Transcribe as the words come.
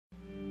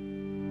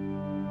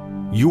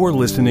You are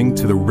listening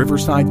to the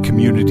Riverside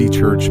Community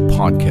Church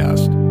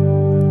podcast.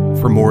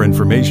 For more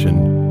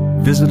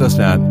information, visit us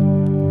at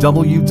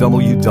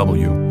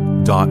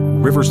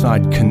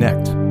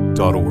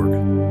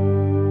www.riversideconnect.org.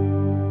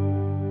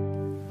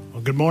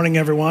 Good morning,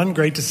 everyone.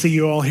 Great to see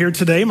you all here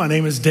today. My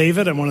name is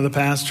David. I'm one of the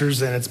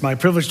pastors, and it's my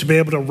privilege to be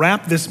able to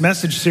wrap this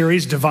message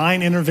series,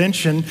 Divine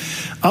Intervention,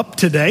 up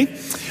today.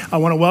 I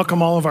want to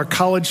welcome all of our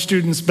college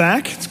students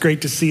back. It's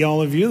great to see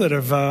all of you that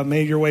have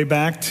made your way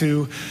back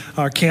to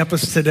our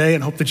campus today,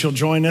 and hope that you'll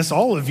join us,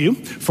 all of you,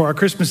 for our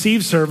Christmas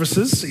Eve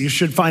services. You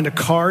should find a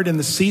card in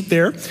the seat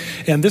there,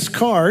 and this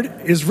card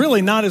is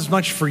really not as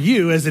much for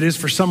you as it is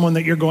for someone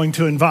that you're going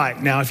to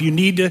invite. Now, if you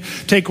need to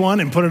take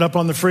one and put it up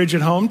on the fridge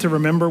at home to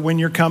remember when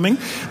you're coming,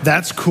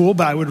 that's cool,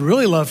 but I would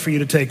really love for you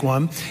to take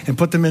one and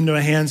put them into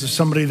the hands of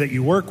somebody that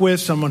you work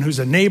with, someone who's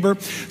a neighbor,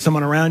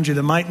 someone around you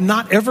that might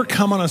not ever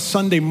come on a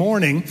Sunday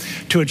morning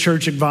to a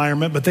church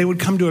environment, but they would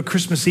come to a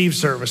Christmas Eve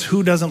service.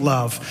 Who doesn't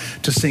love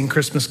to sing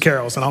Christmas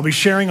carols? And I'll be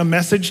sharing a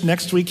message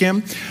next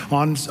weekend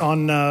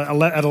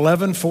at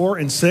 11, 4,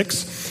 and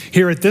 6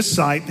 here at this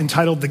site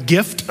entitled The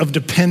Gift of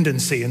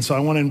Dependency. And so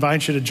I want to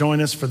invite you to join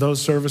us for those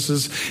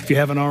services. If you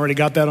haven't already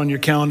got that on your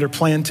calendar,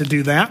 plan to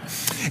do that.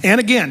 And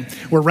again,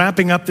 we're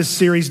wrapping up this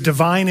series,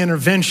 Divine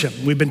Intervention.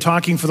 We've been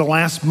talking for the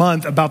last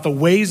month about the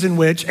ways in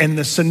which and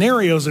the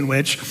scenarios in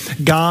which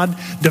God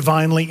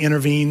divinely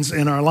intervenes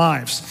in our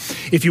lives.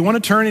 If you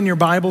want to turn in your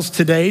Bibles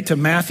today to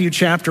Matthew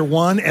chapter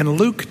 1 and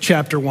Luke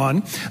chapter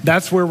 1,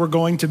 that's where we're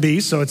going to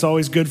be, so it's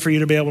always good for you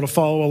to be able to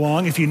follow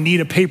along. If you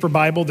need a paper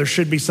Bible, there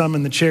should be some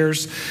in the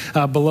chairs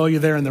below you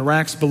there in the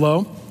racks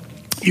below.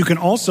 You can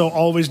also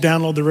always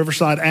download the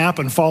Riverside app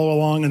and follow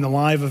along in the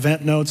live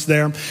event notes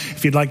there.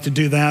 If you'd like to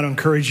do that, I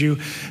encourage you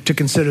to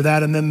consider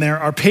that. And then there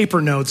are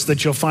paper notes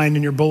that you'll find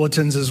in your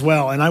bulletins as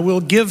well. And I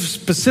will give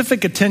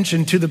specific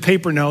attention to the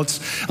paper notes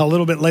a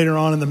little bit later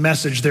on in the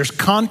message. There's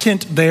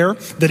content there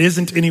that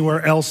isn't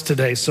anywhere else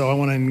today. So I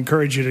want to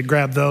encourage you to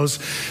grab those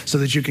so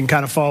that you can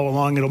kind of follow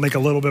along. It'll make a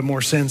little bit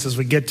more sense as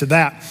we get to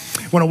that.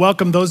 I want to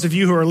welcome those of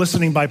you who are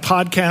listening by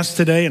podcast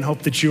today and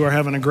hope that you are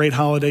having a great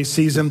holiday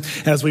season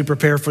as we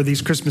prepare for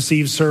these Christmas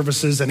Eve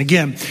services. And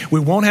again,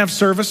 we won't have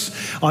service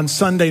on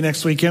Sunday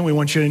next weekend. We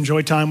want you to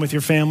enjoy time with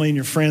your family and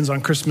your friends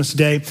on Christmas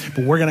Day,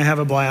 but we're going to have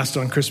a blast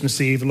on Christmas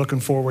Eve and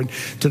looking forward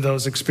to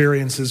those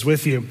experiences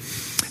with you.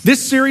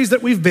 This series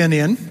that we've been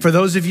in, for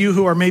those of you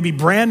who are maybe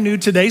brand new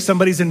today,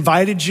 somebody's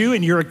invited you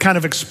and you're kind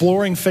of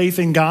exploring faith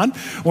in God,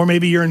 or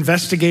maybe you're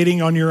investigating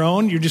on your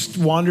own. You just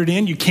wandered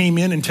in, you came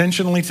in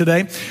intentionally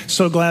today.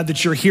 So glad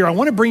that you're here. I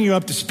want to bring you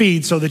up to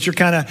speed so that you're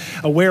kind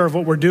of aware of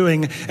what we're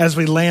doing as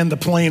we land the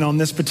plane on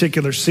this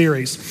particular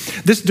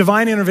series. This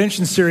Divine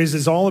Intervention series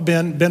has all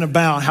been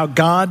about how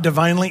God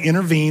divinely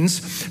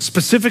intervenes,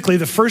 specifically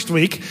the first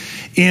week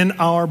in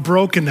our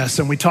brokenness.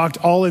 And we talked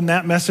all in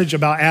that message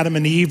about Adam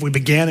and Eve. We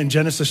began in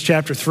Genesis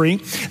chapter 3.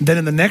 And then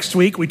in the next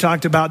week, we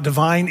talked about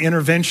divine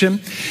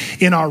intervention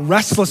in our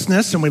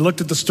restlessness. And we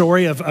looked at the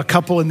story of a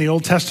couple in the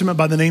Old Testament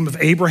by the name of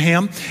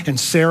Abraham and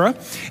Sarah.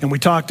 And we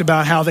talked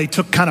about how they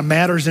took kind of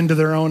matters into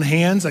their own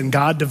hands and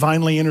God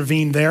divinely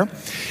intervened there.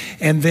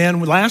 And then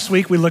last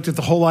week, we looked at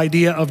the whole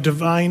idea of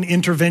divine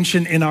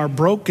intervention in our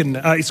in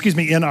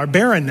our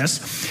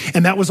barrenness.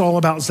 And that was all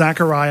about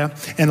Zechariah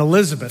and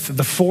Elizabeth,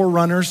 the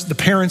forerunners, the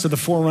parents of the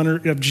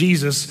forerunner of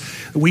Jesus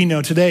we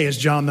know today as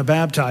John the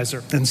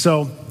Baptizer. And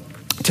so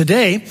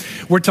today,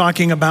 we're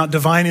talking about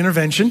divine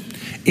intervention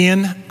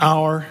in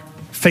our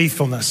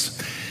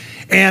faithfulness.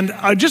 And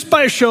just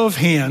by a show of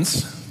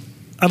hands,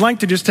 I'd like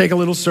to just take a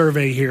little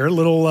survey here, a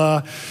little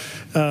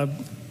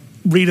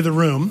read of the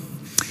room.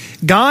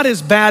 God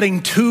is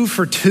batting 2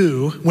 for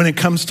 2 when it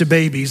comes to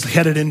babies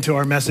headed into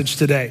our message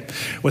today.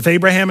 With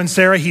Abraham and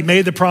Sarah, he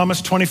made the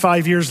promise.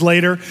 25 years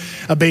later,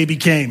 a baby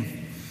came.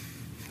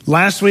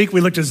 Last week,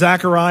 we looked at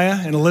Zechariah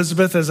and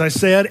Elizabeth, as I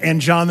said,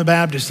 and John the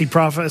Baptist. He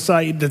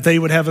prophesied that they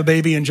would have a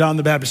baby in John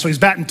the Baptist. So he's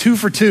batting 2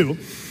 for 2.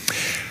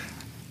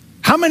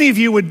 How many of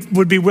you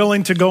would be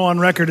willing to go on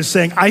record as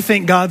saying, I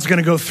think God's going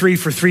to go 3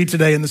 for 3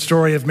 today in the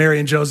story of Mary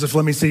and Joseph?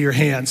 Let me see your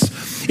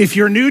hands. If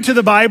you're new to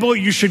the Bible,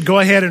 you should go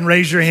ahead and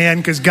raise your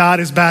hand because God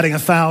is batting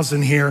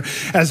 1,000 here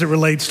as it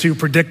relates to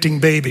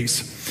predicting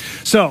babies.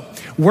 So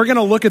we're going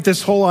to look at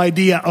this whole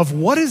idea of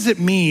what does it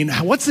mean?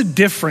 What's the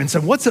difference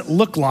and what's it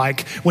look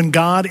like when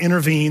God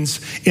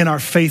intervenes in our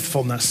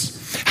faithfulness?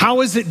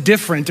 How is it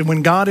different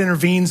when God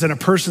intervenes in a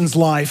person's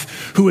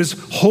life who is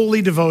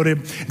wholly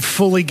devoted,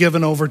 fully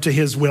given over to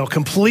his will,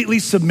 completely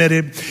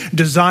submitted,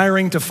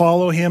 desiring to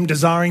follow him,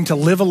 desiring to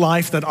live a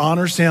life that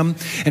honors him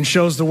and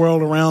shows the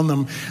world around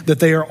them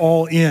that they are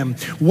all in?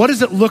 What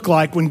does it look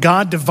like when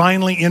God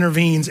divinely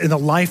intervenes in the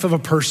life of a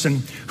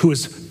person who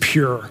is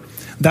pure?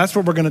 That's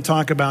what we're going to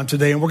talk about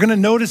today. And we're going to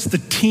notice the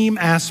team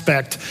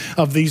aspect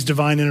of these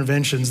divine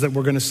interventions that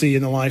we're going to see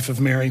in the life of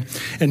Mary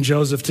and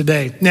Joseph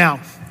today. Now,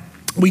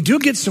 we do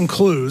get some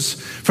clues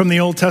from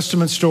the Old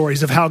Testament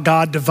stories of how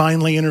God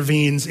divinely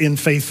intervenes in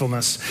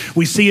faithfulness.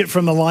 We see it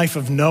from the life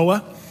of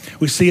Noah.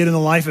 We see it in the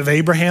life of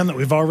Abraham that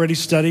we've already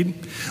studied.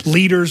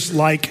 Leaders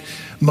like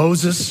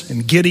Moses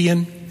and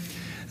Gideon,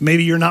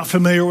 Maybe you're not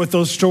familiar with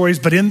those stories,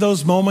 but in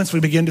those moments,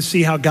 we begin to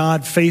see how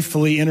God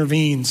faithfully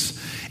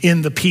intervenes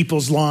in the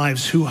people's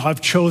lives who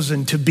have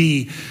chosen to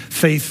be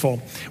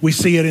faithful. We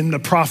see it in the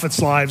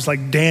prophets' lives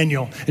like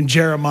Daniel and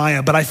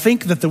Jeremiah, but I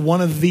think that one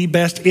of the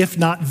best, if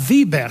not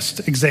the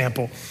best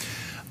example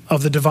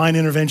of the divine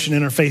intervention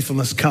in our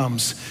faithfulness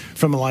comes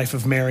from the life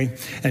of Mary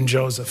and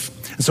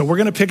Joseph. And so we're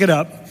going to pick it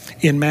up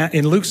in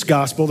Luke's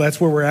gospel.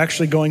 That's where we're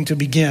actually going to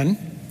begin.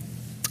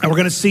 And we're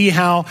going to see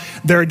how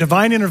their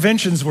divine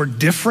interventions were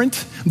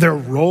different, their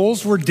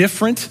roles were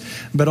different,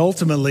 but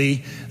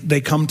ultimately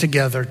they come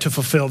together to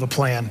fulfill the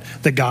plan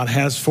that God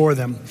has for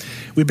them.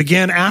 We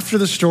begin after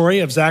the story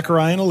of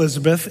Zachariah and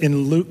Elizabeth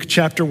in Luke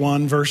chapter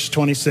 1, verse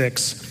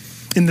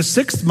 26. In the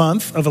 6th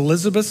month of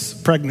Elizabeth's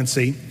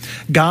pregnancy,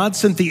 God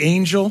sent the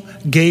angel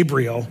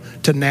Gabriel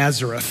to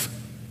Nazareth,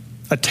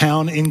 a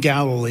town in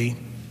Galilee,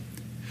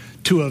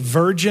 to a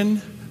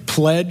virgin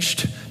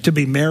pledged to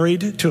be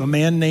married to a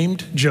man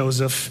named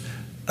Joseph,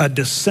 a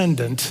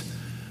descendant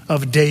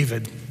of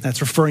David. That's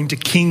referring to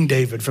King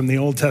David from the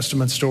Old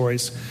Testament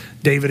stories.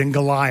 David and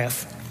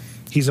Goliath.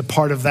 He's a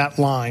part of that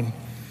line.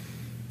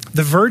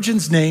 The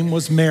virgin's name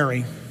was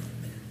Mary.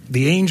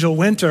 The angel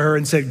went to her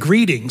and said,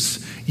 "Greetings,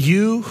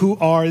 you who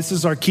are," this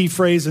is our key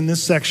phrase in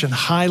this section,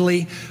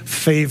 "highly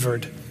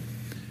favored.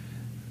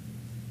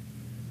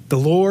 The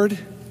Lord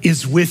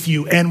is with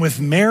you." And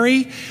with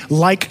Mary,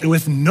 like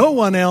with no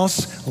one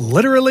else,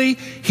 literally,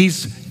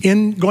 he's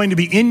going to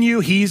be in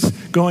you. He's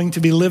going to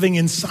be living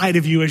inside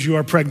of you as you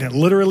are pregnant.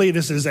 Literally,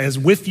 this is as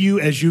with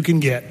you as you can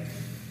get.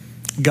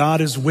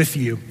 God is with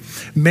you.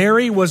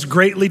 Mary was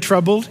greatly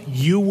troubled.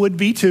 You would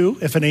be too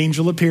if an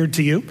angel appeared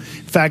to you.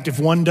 In fact, if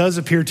one does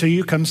appear to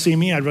you, come see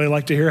me. I'd really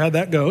like to hear how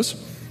that goes.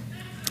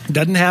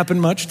 Doesn't happen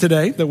much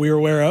today that we are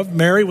aware of.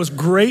 Mary was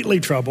greatly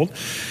troubled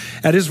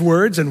at his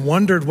words and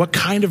wondered what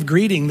kind of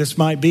greeting this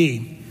might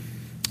be.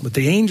 But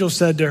the angel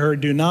said to her,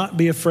 "Do not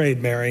be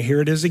afraid, Mary." Here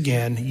it is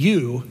again.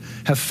 "You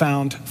have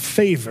found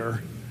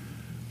favor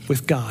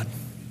with God."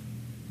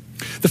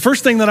 The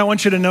first thing that I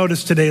want you to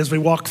notice today as we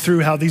walk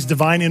through how these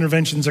divine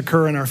interventions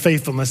occur in our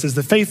faithfulness is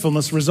that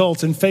faithfulness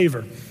results in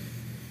favor.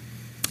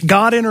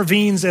 God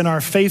intervenes in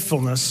our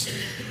faithfulness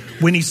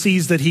when he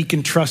sees that he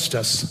can trust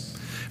us.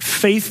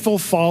 Faithful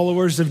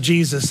followers of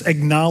Jesus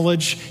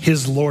acknowledge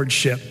his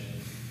lordship,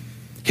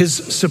 his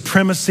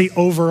supremacy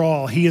over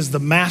all. He is the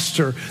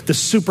master, the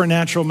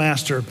supernatural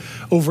master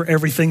over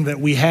everything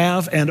that we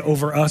have and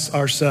over us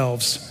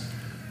ourselves.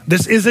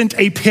 This isn't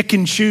a pick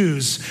and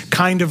choose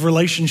kind of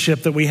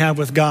relationship that we have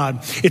with God.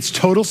 It's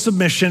total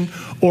submission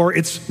or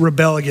it's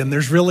rebellion.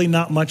 There's really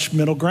not much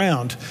middle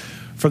ground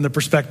from the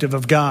perspective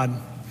of God.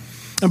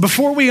 And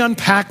before we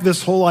unpack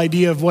this whole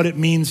idea of what it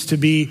means to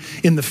be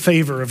in the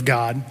favor of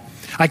God,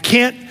 I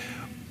can't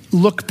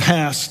look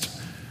past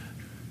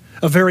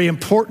a very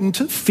important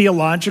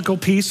theological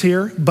piece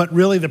here, but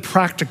really the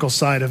practical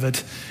side of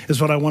it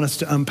is what I want us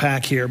to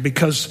unpack here,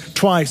 because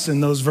twice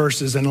in those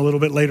verses and a little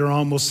bit later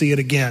on we'll see it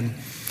again,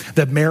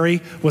 that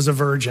Mary was a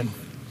virgin.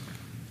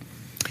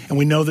 And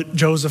we know that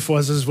Joseph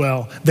was as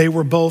well. They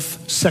were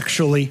both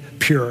sexually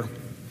pure.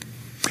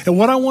 And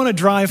what I want to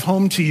drive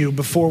home to you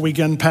before we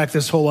unpack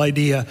this whole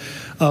idea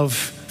of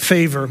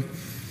favor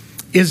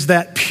is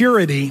that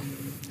purity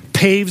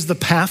paves the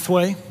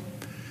pathway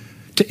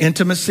to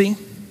intimacy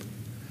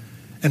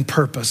and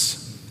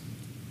purpose.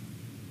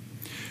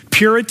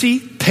 Purity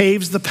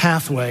paves the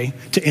pathway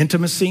to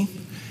intimacy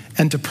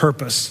and to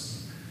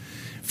purpose.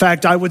 In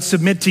fact, I would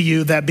submit to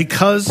you that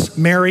because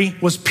Mary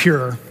was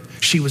pure,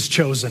 she was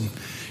chosen.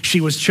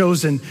 She was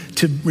chosen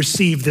to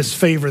receive this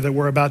favor that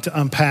we're about to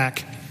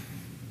unpack.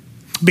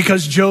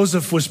 Because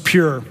Joseph was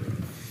pure,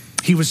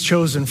 he was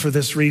chosen for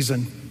this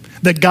reason.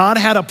 That God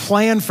had a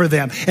plan for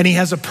them and he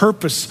has a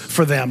purpose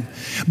for them.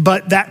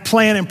 But that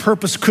plan and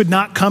purpose could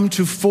not come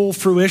to full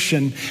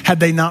fruition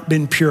had they not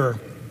been pure.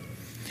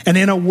 And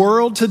in a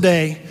world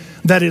today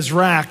that is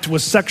racked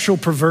with sexual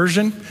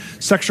perversion,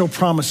 sexual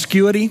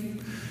promiscuity,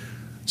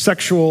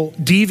 sexual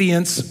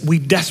deviance, we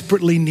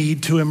desperately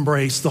need to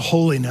embrace the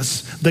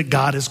holiness that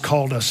God has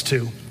called us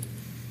to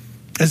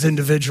as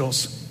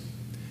individuals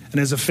and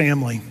as a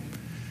family.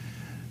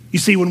 You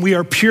see, when we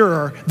are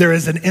pure, there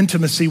is an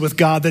intimacy with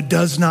God that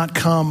does not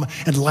come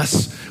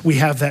unless we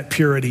have that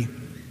purity.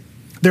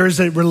 There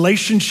is a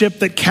relationship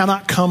that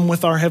cannot come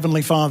with our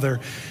Heavenly Father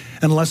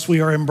unless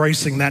we are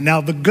embracing that. Now,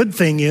 the good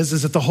thing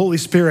is that the Holy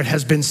Spirit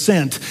has been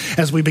sent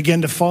as we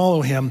begin to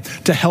follow him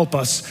to help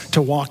us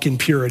to walk in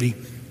purity.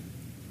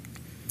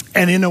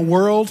 And in a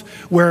world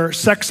where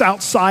sex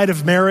outside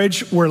of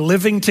marriage, we're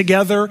living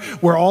together,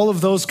 where all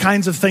of those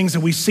kinds of things,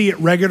 and we see it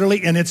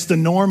regularly, and it's the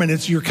norm,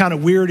 and you're kind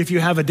of weird if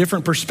you have a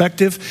different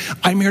perspective.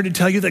 I'm here to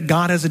tell you that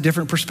God has a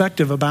different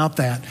perspective about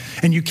that.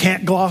 And you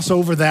can't gloss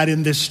over that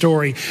in this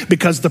story,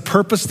 because the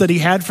purpose that he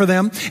had for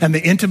them and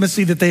the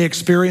intimacy that they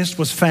experienced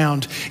was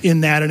found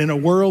in that. And in a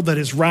world that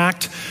is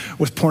racked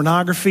with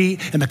pornography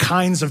and the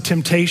kinds of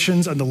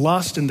temptations and the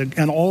lust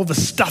and all the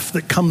stuff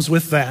that comes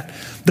with that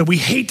we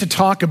hate to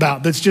talk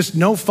about, that's just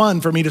no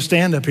fun for me to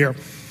stand up here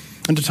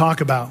and to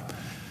talk about.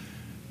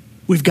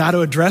 We've got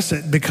to address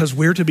it because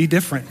we're to be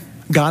different.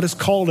 God has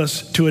called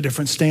us to a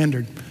different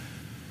standard.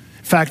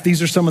 In fact,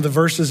 these are some of the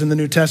verses in the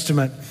New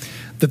Testament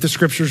that the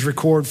scriptures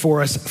record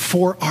for us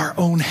for our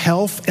own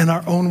health and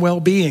our own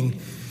well-being.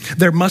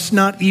 There must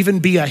not even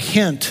be a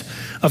hint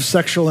of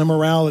sexual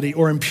immorality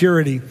or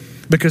impurity,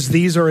 because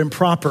these are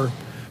improper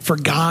for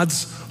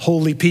God's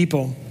holy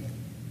people.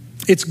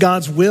 It's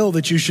God's will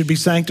that you should be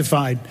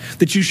sanctified,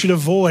 that you should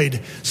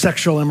avoid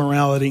sexual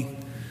immorality.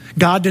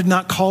 God did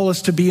not call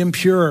us to be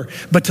impure,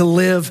 but to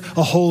live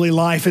a holy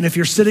life. And if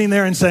you're sitting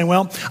there and saying,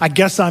 well, I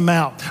guess I'm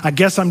out, I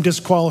guess I'm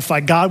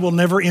disqualified, God will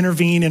never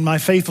intervene in my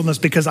faithfulness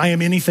because I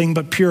am anything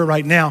but pure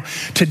right now,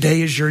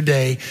 today is your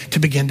day to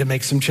begin to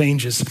make some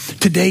changes.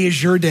 Today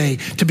is your day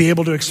to be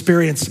able to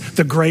experience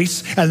the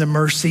grace and the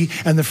mercy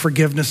and the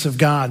forgiveness of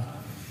God,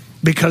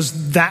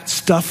 because that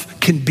stuff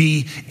can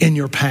be in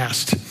your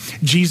past.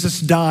 Jesus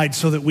died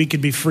so that we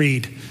could be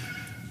freed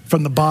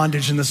from the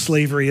bondage and the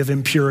slavery of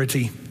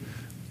impurity,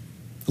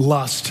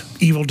 lust,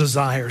 evil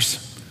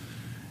desires,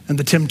 and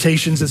the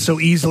temptations that so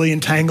easily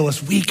entangle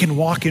us. We can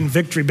walk in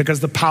victory because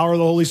the power of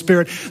the Holy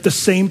Spirit, the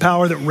same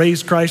power that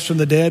raised Christ from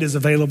the dead, is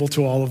available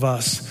to all of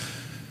us.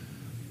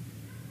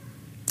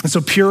 And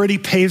so purity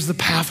paves the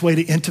pathway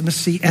to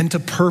intimacy and to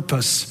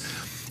purpose.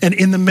 And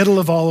in the middle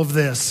of all of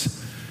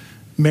this,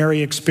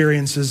 Mary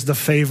experiences the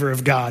favor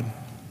of God.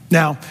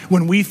 Now,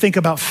 when we think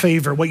about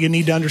favor, what you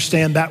need to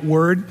understand, that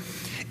word,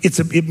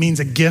 it means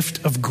a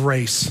gift of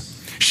grace.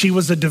 She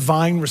was a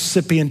divine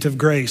recipient of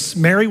grace.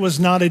 Mary was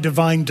not a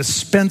divine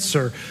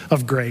dispenser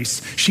of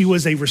grace. She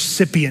was a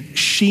recipient.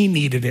 She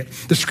needed it.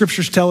 The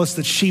scriptures tell us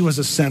that she was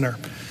a sinner,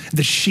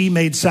 that she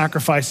made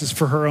sacrifices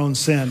for her own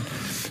sin.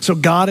 So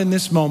God in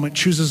this moment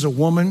chooses a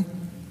woman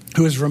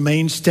who has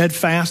remained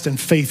steadfast and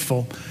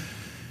faithful.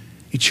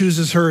 He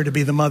chooses her to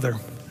be the mother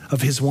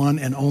of his one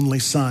and only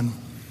son.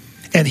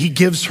 And he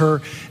gives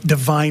her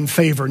divine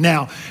favor.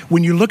 Now,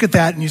 when you look at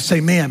that and you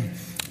say, man,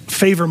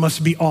 favor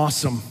must be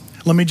awesome.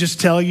 Let me just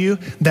tell you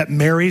that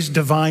Mary's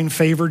divine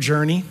favor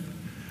journey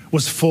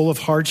was full of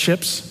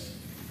hardships.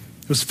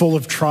 It was full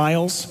of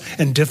trials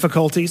and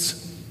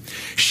difficulties.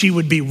 She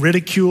would be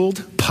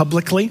ridiculed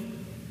publicly.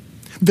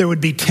 There would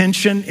be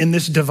tension in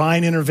this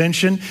divine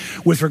intervention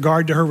with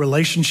regard to her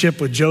relationship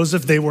with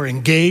Joseph. They were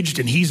engaged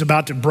and he's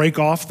about to break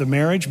off the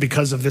marriage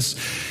because of this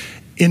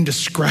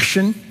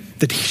indiscretion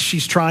that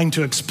she's trying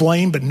to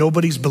explain, but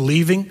nobody's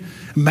believing.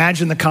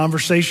 Imagine the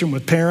conversation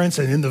with parents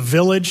and in the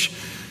village.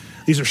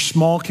 These are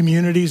small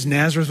communities.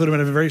 Nazareth would have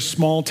been a very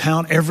small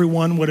town.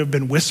 Everyone would have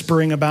been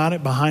whispering about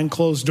it behind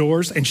closed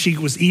doors. And she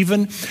was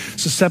even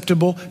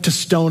susceptible to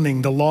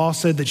stoning. The law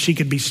said that she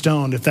could be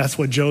stoned if that's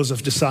what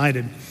Joseph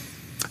decided.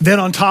 Then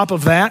on top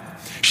of that,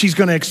 she's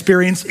going to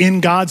experience,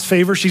 in God's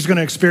favor, she's going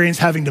to experience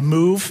having to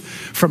move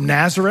from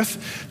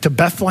Nazareth to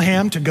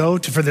Bethlehem to go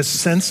for this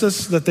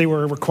census that they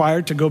were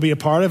required to go be a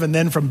part of. And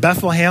then from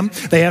Bethlehem,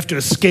 they have to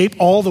escape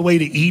all the way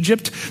to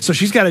Egypt. So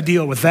she's got to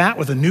deal with that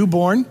with a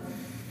newborn.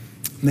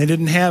 And they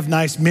didn't have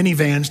nice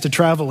minivans to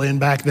travel in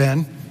back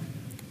then.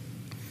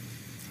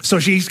 So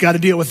she's got to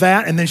deal with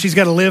that. And then she's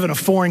got to live in a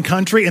foreign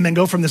country and then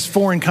go from this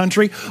foreign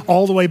country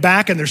all the way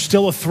back. And there's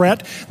still a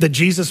threat that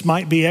Jesus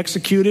might be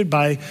executed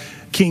by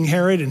King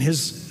Herod and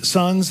his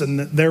sons and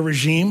their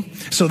regime.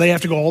 So they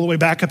have to go all the way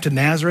back up to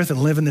Nazareth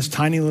and live in this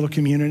tiny little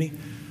community.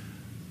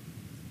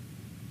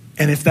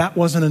 And if that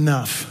wasn't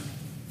enough,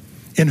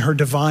 in her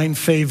divine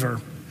favor,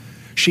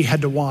 she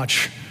had to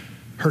watch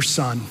her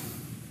son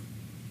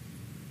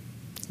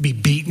be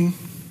beaten,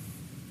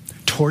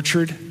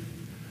 tortured,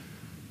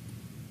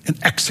 and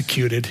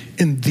executed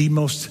in the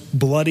most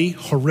bloody,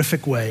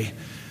 horrific way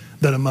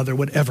that a mother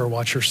would ever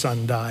watch her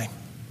son die.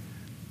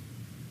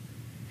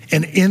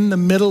 And in the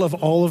middle of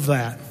all of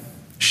that,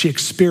 she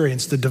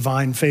experienced the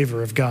divine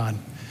favor of God.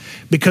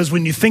 Because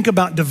when you think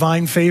about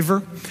divine favor,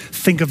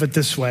 think of it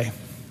this way: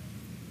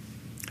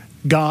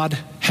 God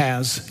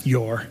has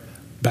your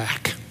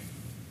back.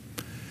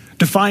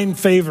 Divine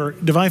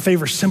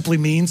favor simply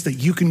means that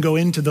you can go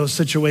into those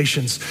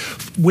situations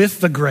with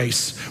the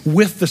grace,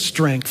 with the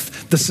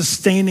strength, the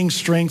sustaining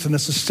strength and the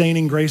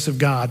sustaining grace of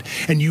God.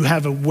 And you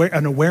have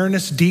an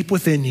awareness deep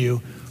within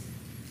you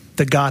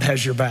that God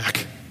has your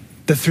back.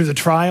 That through the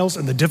trials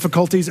and the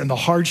difficulties and the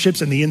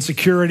hardships and the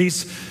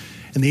insecurities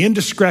and the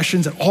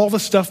indiscretions and all the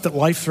stuff that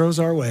life throws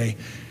our way,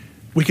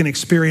 we can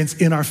experience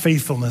in our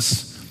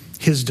faithfulness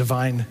his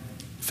divine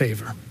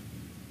favor.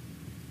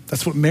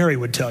 That's what Mary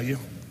would tell you.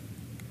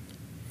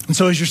 And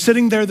so as you're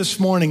sitting there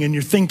this morning and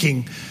you're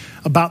thinking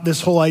about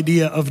this whole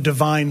idea of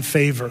divine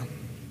favor,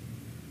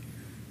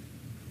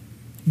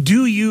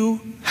 do you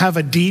have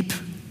a deep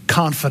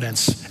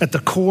confidence at the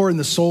core and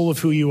the soul of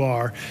who you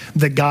are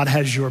that God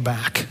has your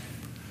back?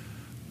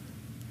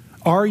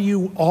 Are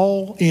you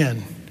all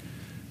in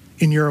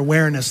your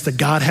awareness that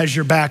God has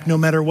your back no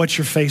matter what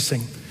you're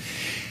facing?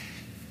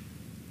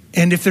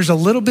 And if there's a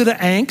little bit of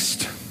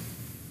angst,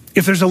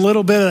 if there's a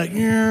little bit of,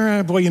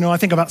 I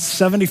think about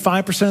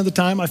 75% of the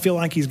time I feel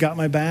like he's got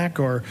my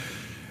back, or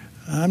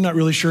I'm not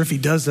really sure if he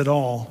does at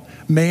all,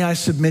 may I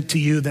submit to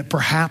you that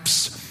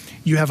perhaps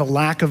you have a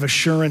lack of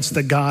assurance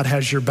that God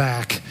has your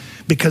back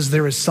because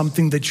there is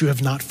something that you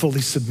have not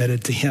fully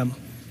submitted to him.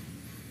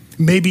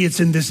 Maybe it's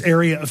in this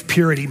area of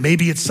purity.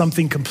 Maybe it's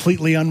something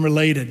completely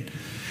unrelated.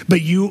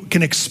 But you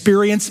can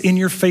experience in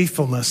your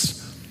faithfulness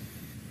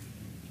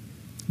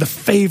the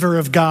favor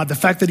of God, the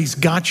fact that he's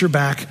got your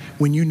back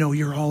when you know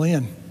you're all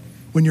in,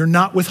 when you're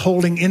not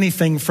withholding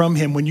anything from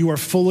him, when you are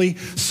fully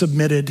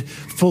submitted,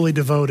 fully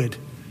devoted.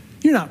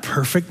 You're not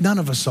perfect. None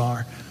of us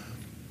are.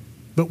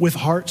 But with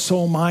heart,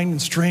 soul, mind, and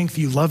strength,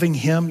 you loving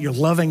him, you're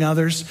loving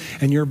others,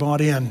 and you're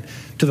bought in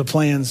to the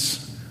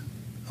plans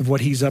of what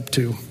he's up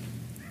to.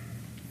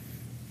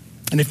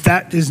 And if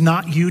that is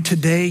not you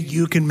today,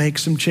 you can make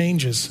some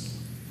changes.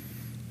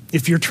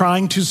 If you're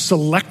trying to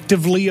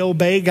selectively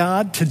obey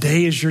God,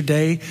 today is your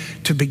day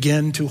to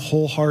begin to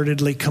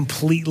wholeheartedly,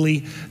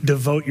 completely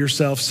devote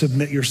yourself,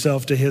 submit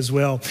yourself to his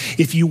will.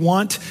 If you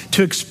want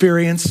to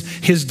experience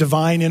his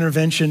divine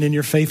intervention in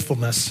your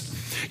faithfulness,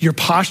 your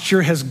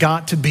posture has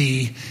got to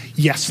be,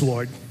 yes,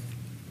 Lord.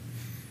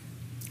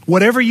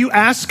 Whatever you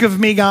ask of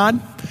me,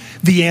 God,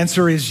 the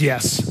answer is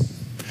yes.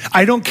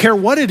 I don't care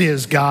what it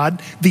is,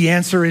 God, the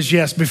answer is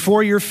yes.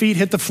 Before your feet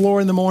hit the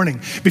floor in the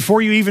morning,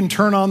 before you even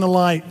turn on the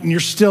light and you're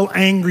still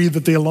angry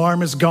that the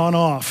alarm has gone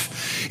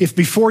off, if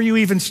before you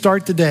even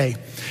start the day,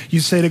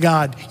 you say to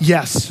God,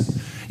 yes.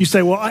 You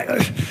say, well,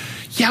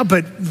 yeah,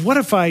 but what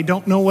if I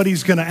don't know what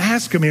he's going to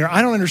ask of me, or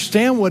I don't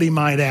understand what he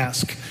might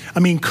ask? I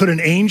mean, could an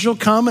angel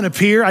come and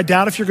appear? I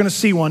doubt if you're going to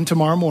see one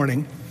tomorrow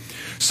morning.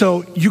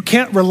 So you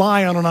can't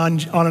rely on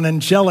an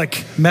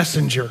angelic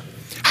messenger.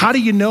 How do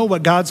you know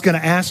what God's going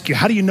to ask you?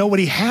 How do you know what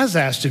he has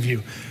asked of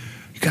you?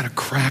 You got to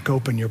crack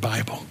open your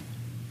Bible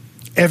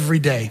every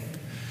day,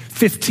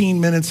 15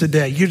 minutes a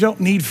day. You don't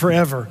need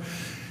forever,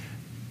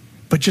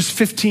 but just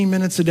 15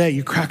 minutes a day.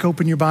 You crack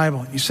open your Bible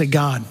and you say,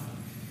 God,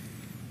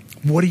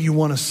 what do you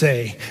want to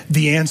say?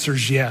 The answer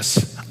is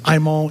yes.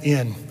 I'm all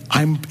in.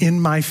 I'm in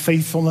my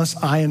faithfulness.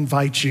 I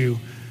invite you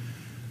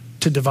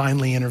to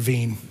divinely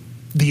intervene.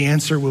 The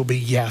answer will be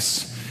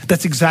yes.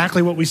 That's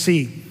exactly what we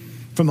see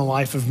from the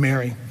life of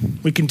Mary.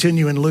 We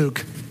continue in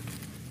Luke.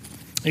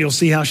 You'll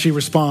see how she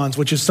responds,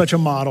 which is such a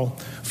model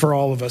for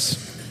all of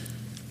us.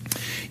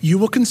 You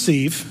will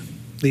conceive,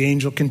 the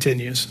angel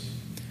continues,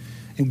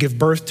 and give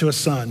birth to a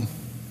son.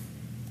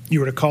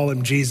 You are to call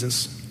him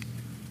Jesus.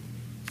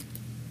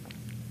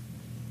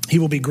 He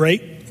will be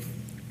great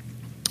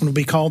and will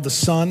be called the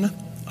Son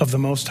of the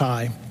Most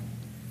High.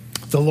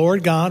 The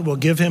Lord God will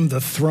give him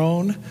the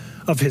throne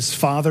of his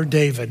father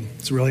David.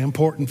 It's really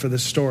important for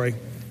this story.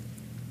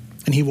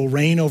 And he will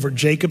reign over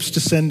Jacob's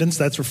descendants.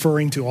 That's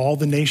referring to all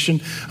the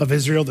nation of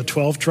Israel, the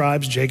 12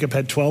 tribes. Jacob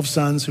had 12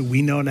 sons who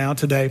we know now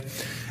today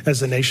as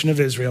the nation of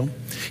Israel.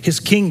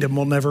 His kingdom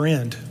will never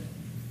end.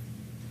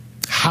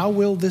 How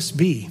will this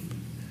be?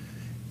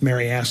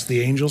 Mary asked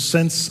the angel,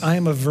 since I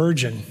am a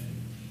virgin.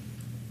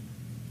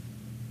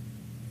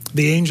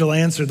 The angel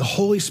answered, the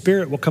Holy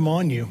Spirit will come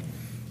on you.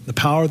 The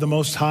power of the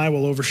Most High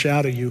will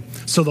overshadow you.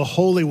 So the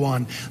Holy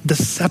One, the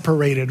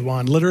separated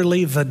one,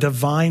 literally the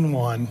divine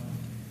one,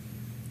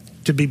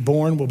 to be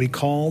born will be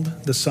called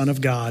the Son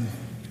of God.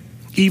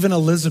 Even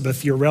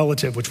Elizabeth, your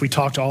relative, which we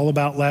talked all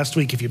about last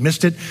week. If you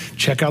missed it,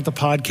 check out the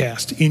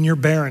podcast. In your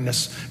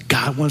barrenness,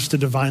 God wants to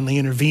divinely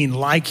intervene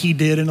like he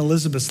did in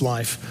Elizabeth's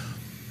life.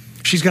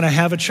 She's going to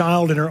have a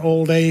child in her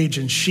old age,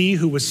 and she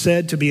who was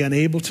said to be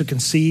unable to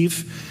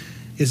conceive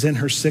is in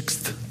her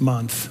 6th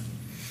month.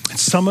 And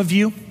some of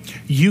you,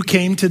 you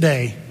came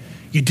today,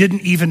 you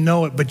didn't even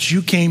know it, but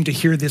you came to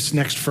hear this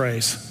next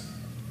phrase.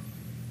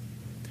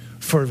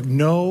 For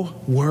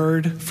no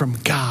word from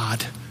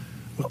God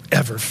will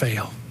ever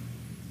fail.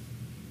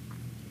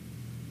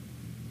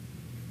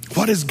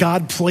 What has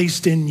God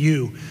placed in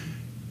you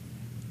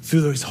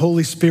through his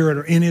Holy Spirit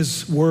or in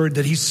his word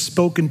that he's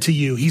spoken to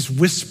you, he's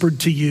whispered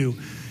to you,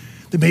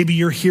 that maybe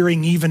you're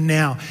hearing even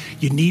now?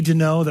 You need to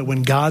know that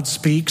when God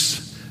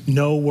speaks,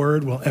 no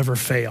word will ever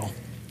fail.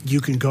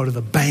 You can go to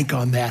the bank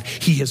on that.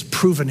 He has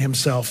proven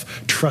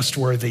himself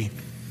trustworthy.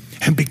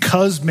 And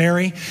because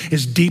Mary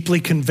is deeply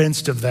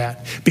convinced of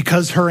that,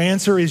 because her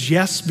answer is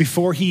yes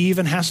before he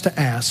even has to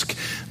ask,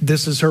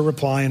 this is her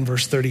reply in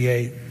verse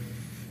 38.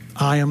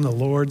 I am the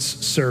Lord's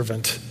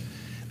servant.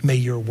 May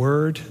your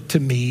word to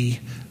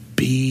me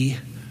be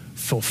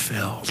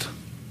fulfilled.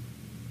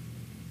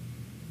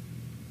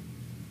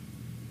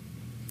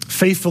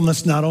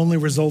 Faithfulness not only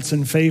results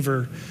in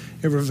favor,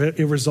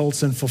 it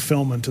results in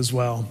fulfillment as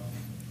well.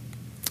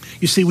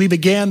 You see, we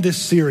began this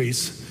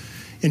series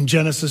in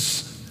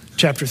Genesis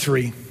chapter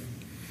 3.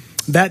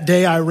 That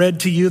day I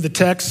read to you the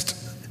text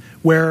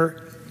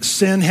where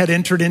sin had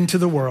entered into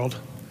the world.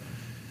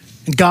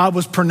 And God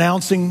was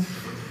pronouncing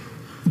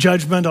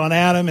judgment on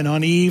Adam and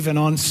on Eve and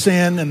on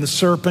sin and the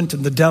serpent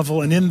and the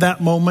devil. And in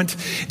that moment,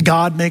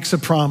 God makes a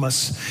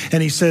promise.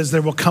 And he says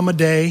there will come a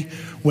day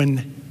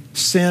when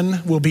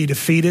sin will be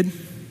defeated,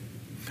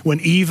 when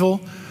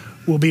evil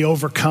will be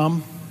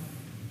overcome,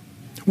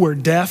 where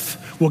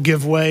death will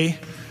give way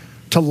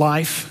to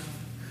life,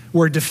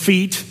 where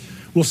defeat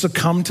will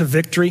succumb to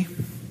victory,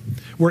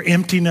 where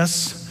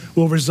emptiness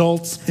will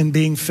result in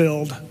being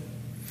filled,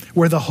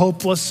 where the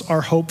hopeless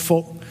are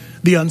hopeful,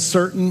 The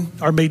uncertain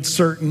are made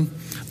certain.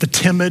 The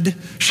timid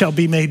shall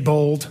be made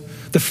bold.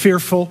 The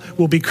fearful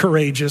will be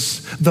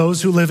courageous.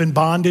 Those who live in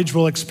bondage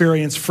will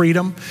experience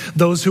freedom.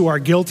 Those who are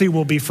guilty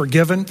will be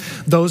forgiven.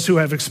 Those who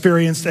have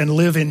experienced and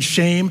live in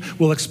shame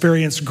will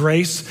experience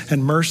grace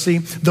and mercy.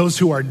 Those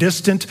who are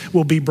distant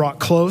will be brought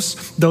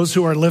close. Those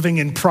who are living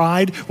in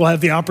pride will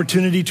have the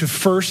opportunity to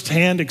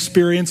firsthand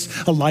experience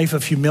a life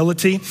of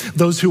humility.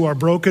 Those who are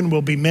broken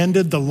will be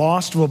mended. The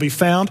lost will be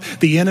found.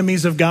 The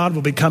enemies of God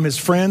will become his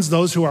friends.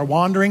 Those who are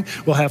wandering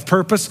will have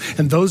purpose.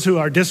 And those who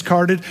are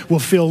discarded will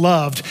feel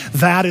loved.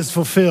 That is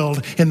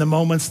fulfilled in the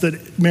moments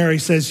that Mary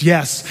says,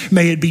 yes,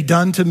 may it be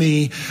done to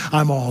me.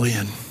 I'm all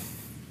in.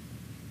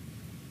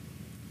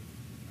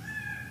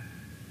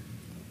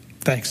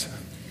 Thanks.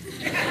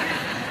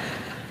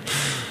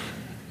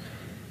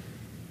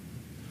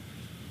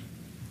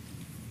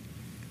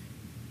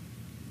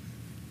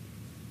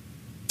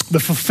 The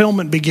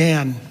fulfillment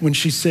began when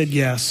she said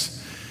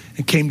yes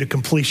and came to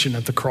completion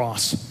at the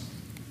cross.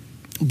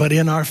 But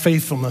in our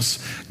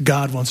faithfulness,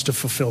 God wants to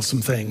fulfill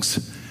some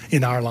things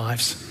in our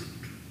lives.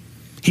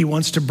 He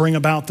wants to bring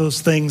about those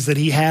things that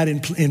he had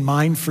in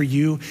mind for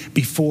you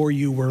before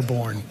you were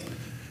born,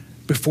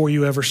 before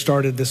you ever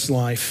started this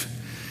life.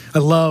 I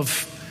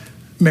love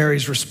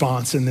Mary's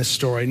response in this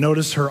story.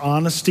 Notice her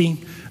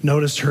honesty.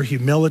 Notice her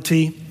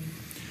humility.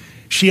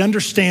 She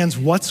understands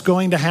what's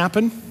going to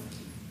happen,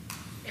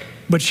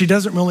 but she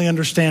doesn't really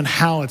understand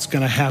how it's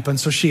going to happen.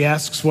 So she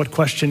asks what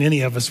question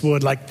any of us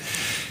would, like,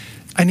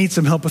 I need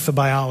some help with the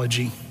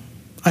biology.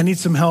 I need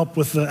some help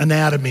with the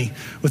anatomy,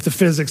 with the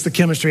physics, the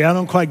chemistry. I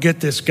don't quite get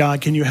this,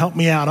 God. Can you help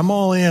me out? I'm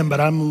all in, but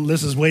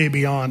this is way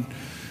beyond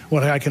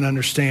what I can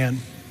understand.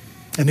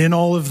 And in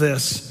all of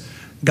this,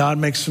 God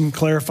makes some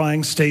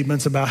clarifying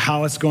statements about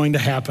how it's going to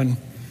happen.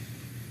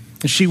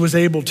 And she was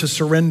able to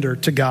surrender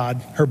to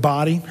God, her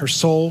body, her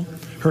soul,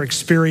 her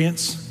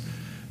experience.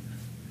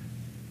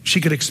 She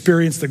could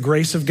experience the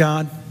grace of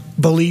God,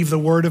 believe the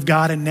word of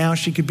God, and now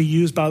she could be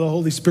used by the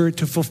Holy Spirit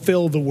to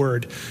fulfill the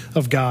word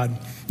of God.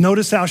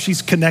 Notice how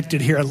she's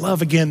connected here. I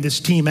love, again, this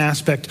team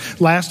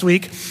aspect. Last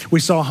week, we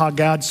saw how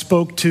God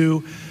spoke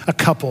to a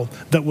couple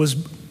that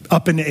was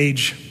up in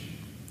age,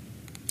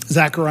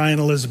 Zachariah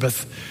and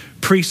Elizabeth,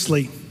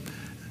 priestly,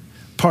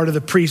 part of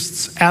the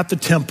priests at the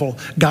temple.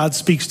 God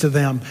speaks to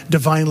them,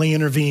 divinely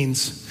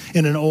intervenes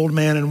in an old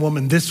man and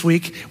woman. This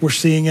week, we're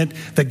seeing it,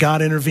 that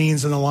God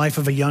intervenes in the life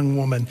of a young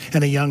woman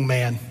and a young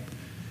man,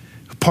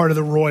 part of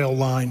the royal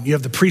line. You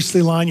have the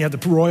priestly line, you have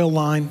the royal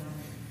line.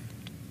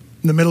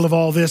 In the middle of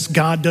all this,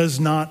 God does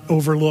not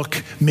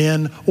overlook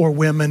men or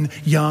women,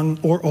 young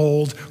or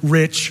old,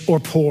 rich or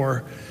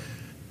poor.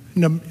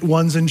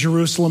 One's in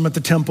Jerusalem at the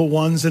temple,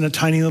 one's in a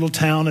tiny little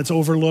town that's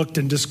overlooked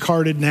and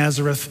discarded,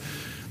 Nazareth,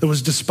 that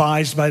was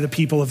despised by the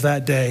people of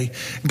that day.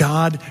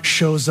 God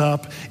shows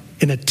up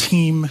in a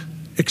team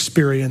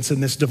experience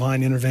in this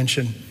divine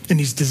intervention, and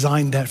he's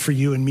designed that for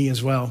you and me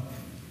as well.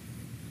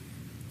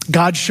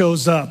 God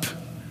shows up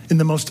in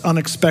the most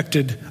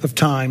unexpected of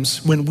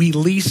times when we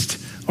least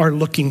are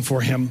looking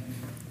for him.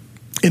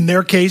 In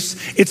their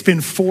case, it's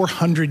been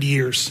 400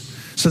 years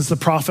since the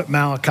prophet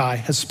Malachi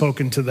has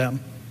spoken to them.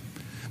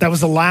 That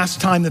was the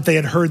last time that they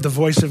had heard the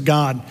voice of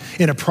God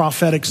in a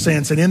prophetic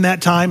sense. And in that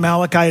time,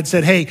 Malachi had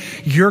said, hey,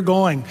 you're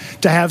going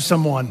to have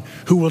someone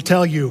who will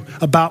tell you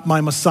about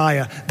my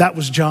Messiah. That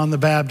was John the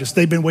Baptist.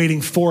 They've been waiting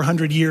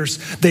 400 years.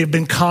 They've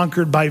been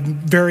conquered by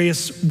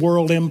various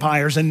world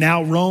empires. And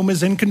now Rome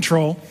is in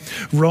control.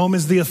 Rome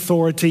is the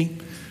authority.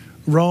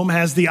 Rome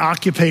has the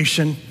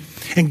occupation.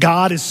 And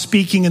God is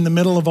speaking in the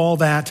middle of all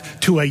that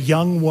to a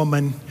young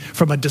woman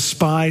from a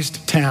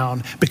despised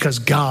town, because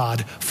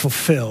God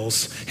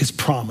fulfills his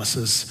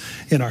promises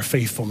in our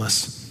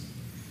faithfulness.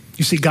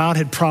 You see, God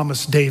had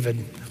promised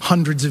David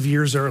hundreds of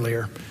years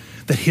earlier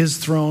that his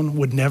throne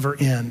would never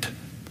end.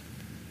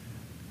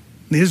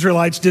 The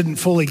Israelites didn't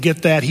fully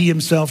get that. He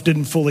himself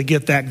didn't fully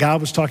get that.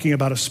 God was talking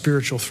about a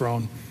spiritual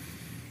throne,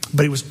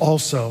 but he was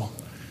also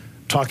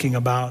talking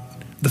about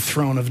the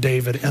throne of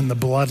David and the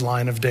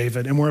bloodline of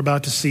David. And we're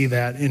about to see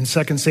that in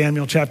 2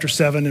 Samuel chapter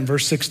 7 and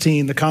verse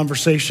 16, the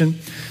conversation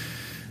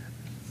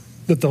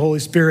that the Holy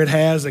Spirit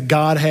has, that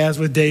God has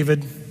with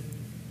David.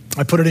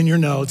 I put it in your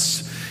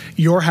notes.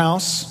 Your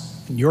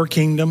house and your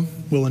kingdom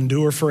will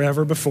endure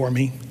forever before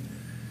me.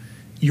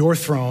 Your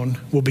throne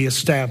will be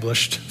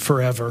established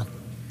forever.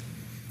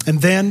 And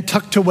then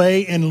tucked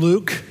away in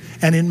Luke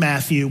and in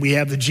Matthew, we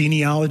have the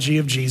genealogy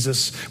of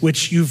Jesus,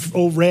 which you've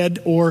read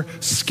or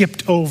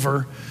skipped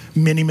over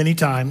many, many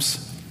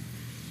times.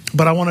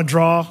 But I want to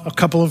draw a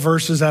couple of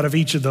verses out of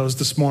each of those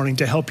this morning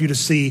to help you to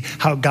see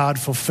how God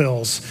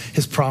fulfills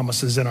his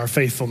promises in our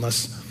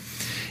faithfulness.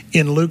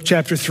 In Luke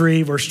chapter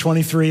 3, verse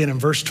 23 and in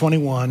verse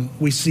 21,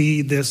 we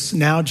see this.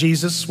 Now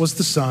Jesus was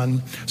the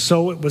son,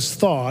 so it was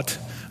thought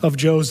of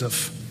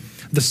Joseph,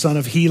 the son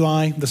of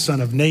Heli, the son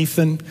of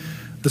Nathan,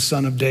 the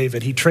son of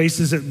David. He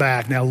traces it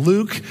back. Now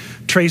Luke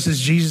traces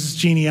Jesus'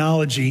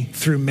 genealogy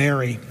through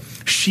Mary.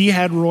 She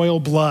had royal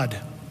blood.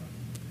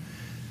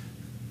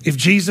 If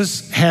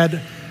Jesus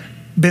had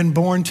been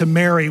born to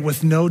Mary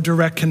with no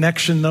direct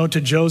connection, though, to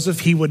Joseph,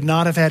 he would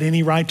not have had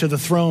any right to the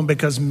throne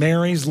because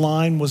Mary's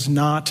line was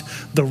not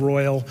the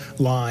royal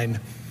line.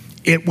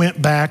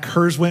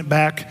 Hers went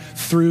back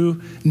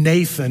through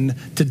Nathan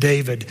to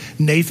David.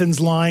 Nathan's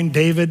line,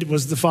 David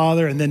was the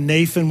father, and then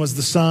Nathan was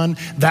the son.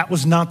 That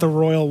was not the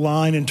royal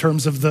line in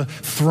terms of the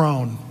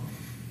throne.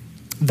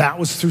 That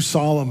was through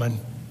Solomon.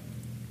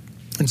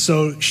 And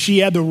so she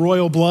had the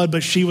royal blood,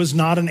 but she was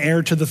not an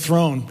heir to the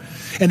throne.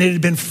 And it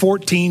had been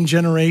 14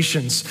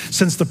 generations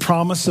since the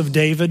promise of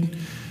David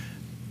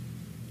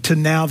to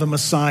now the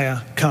Messiah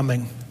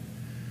coming.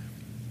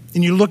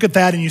 And you look at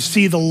that and you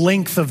see the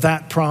length of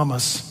that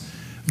promise.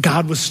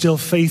 God was still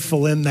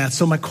faithful in that.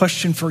 So my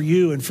question for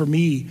you and for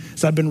me,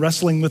 as I've been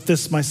wrestling with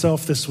this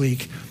myself this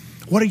week,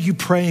 what are you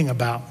praying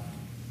about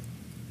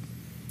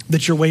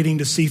that you're waiting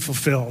to see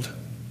fulfilled?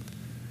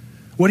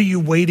 What are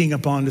you waiting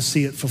upon to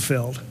see it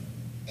fulfilled?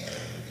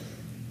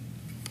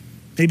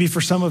 Maybe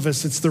for some of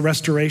us, it's the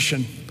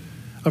restoration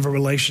of a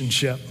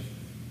relationship,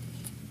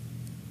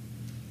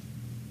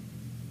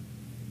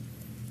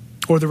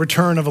 or the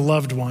return of a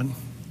loved one.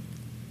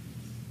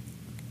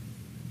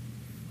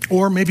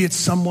 Or maybe it's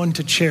someone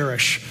to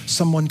cherish,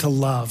 someone to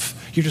love.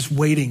 You're just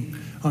waiting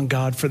on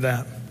God for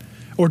that.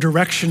 Or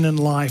direction in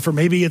life, or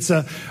maybe it's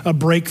a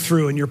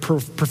breakthrough in your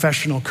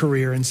professional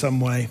career in some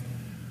way.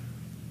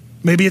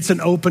 Maybe it's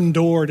an open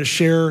door to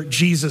share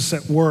Jesus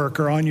at work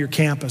or on your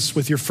campus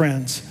with your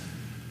friends.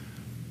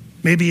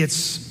 Maybe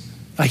it's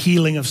a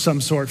healing of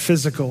some sort,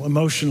 physical,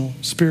 emotional,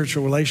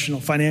 spiritual, relational,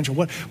 financial,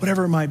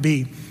 whatever it might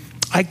be.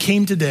 I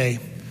came today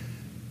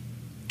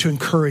to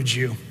encourage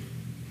you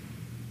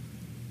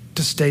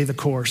to stay the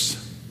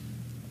course.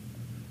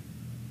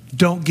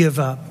 Don't give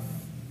up.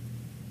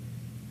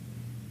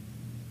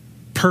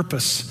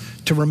 Purpose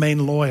to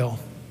remain loyal.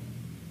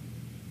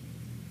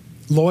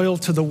 Loyal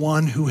to the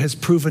one who has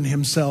proven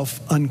himself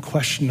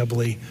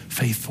unquestionably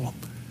faithful.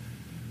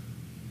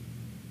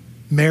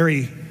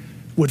 Mary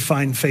would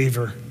find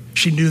favor.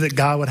 She knew that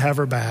God would have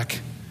her back.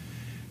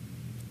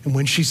 And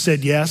when she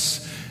said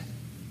yes,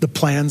 the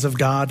plans of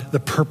God, the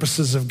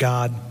purposes of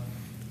God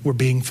were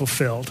being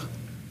fulfilled.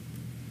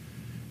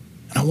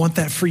 And I want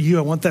that for you.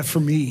 I want that for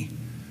me.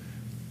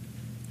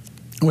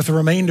 And with the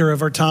remainder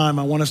of our time,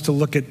 I want us to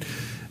look at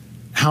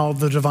how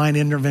the divine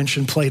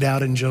intervention played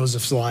out in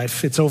Joseph's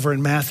life. It's over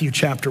in Matthew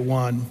chapter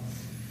 1.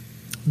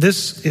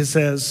 This is,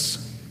 as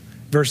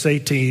verse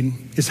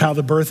 18, is how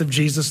the birth of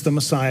Jesus the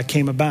Messiah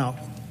came about.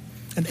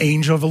 An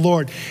angel of the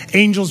Lord.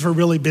 Angels were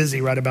really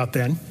busy right about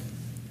then.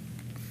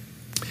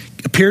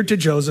 Appeared to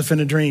Joseph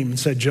in a dream and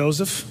said,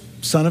 Joseph,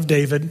 son of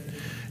David,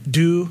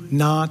 do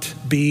not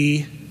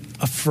be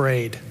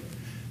afraid.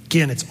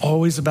 Again, it's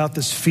always about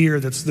this fear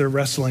that they're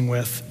wrestling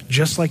with.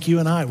 Just like you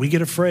and I, we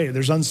get afraid.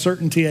 There's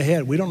uncertainty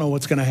ahead. We don't know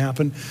what's going to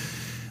happen.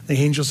 The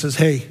angel says,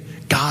 hey,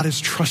 God is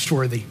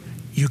trustworthy.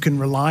 You can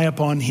rely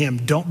upon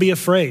him. Don't be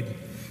afraid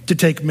to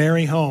take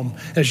Mary home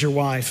as your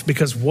wife,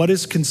 because what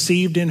is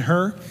conceived in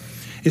her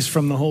is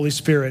from the Holy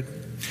Spirit.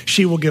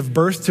 She will give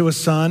birth to a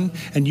son,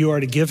 and you are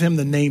to give him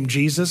the name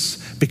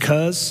Jesus,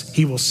 because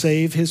he will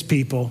save his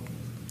people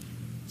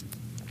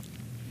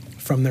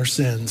from their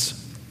sins.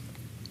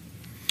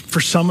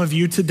 For some of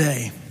you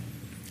today,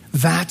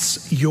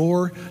 that's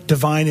your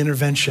divine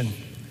intervention.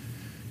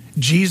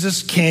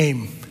 Jesus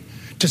came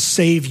to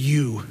save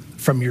you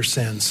from your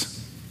sins.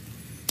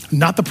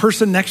 Not the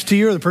person next to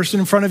you or the person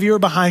in front of you or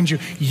behind you.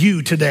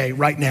 You today,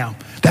 right now.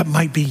 That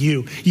might be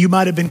you. You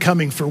might have been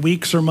coming for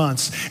weeks or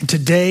months. And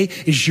today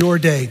is your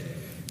day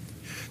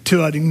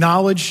to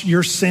acknowledge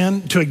your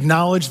sin, to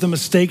acknowledge the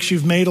mistakes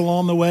you've made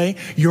along the way,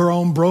 your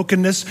own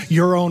brokenness,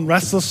 your own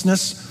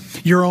restlessness,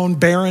 your own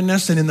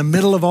barrenness. And in the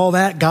middle of all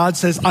that, God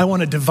says, I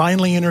want to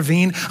divinely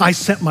intervene. I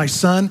sent my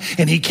son,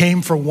 and he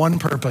came for one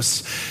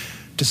purpose,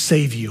 to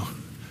save you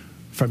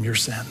from your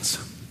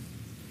sins.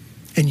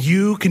 And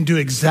you can do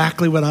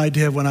exactly what I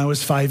did when I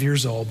was 5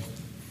 years old.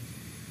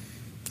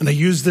 And I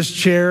use this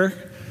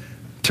chair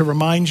to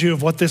remind you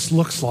of what this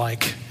looks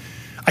like.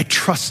 I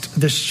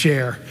trust this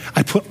chair.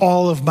 I put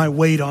all of my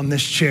weight on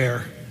this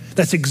chair.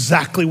 That's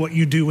exactly what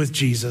you do with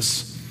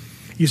Jesus.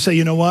 You say,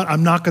 you know what?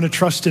 I'm not going to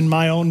trust in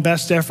my own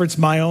best efforts,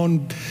 my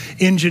own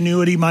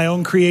ingenuity, my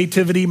own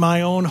creativity,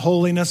 my own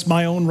holiness,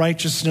 my own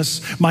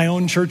righteousness, my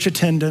own church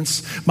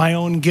attendance, my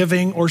own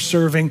giving or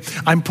serving.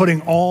 I'm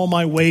putting all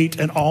my weight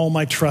and all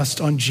my trust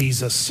on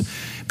Jesus,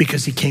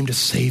 because he came to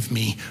save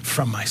me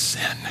from my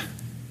sin.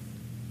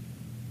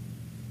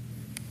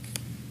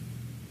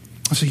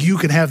 So you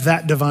can have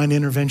that divine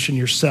intervention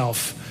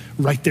yourself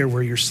right there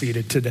where you're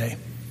seated today.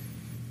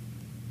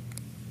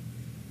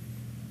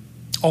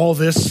 All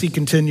this, he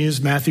continues,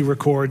 Matthew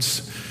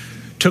records,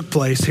 took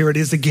place, here it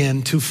is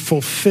again, to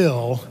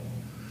fulfill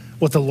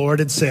what the Lord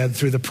had said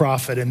through the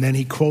prophet. And then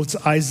he quotes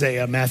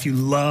Isaiah. Matthew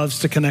loves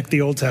to connect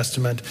the Old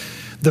Testament.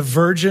 The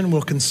virgin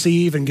will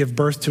conceive and give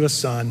birth to a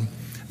son.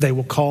 They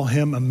will call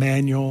him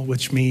Emmanuel,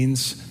 which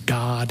means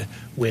God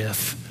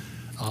with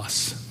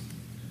us.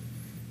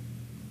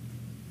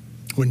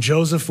 When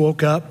Joseph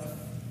woke up,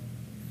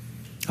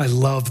 I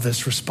love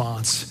this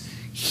response.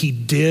 he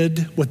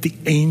did what the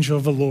angel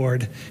of the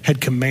Lord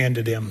had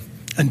commanded him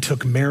and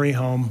took Mary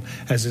home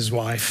as his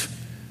wife.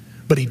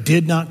 But he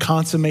did not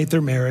consummate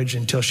their marriage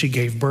until she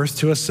gave birth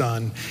to a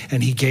son,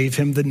 and he gave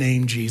him the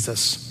name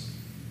Jesus.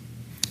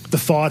 The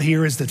thought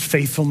here is that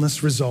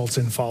faithfulness results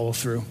in follow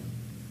through.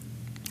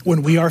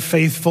 When we are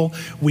faithful,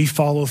 we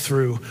follow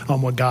through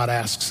on what God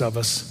asks of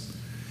us.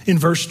 In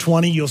verse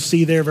 20, you'll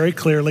see there very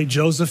clearly,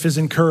 Joseph is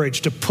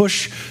encouraged to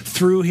push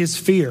through his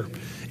fear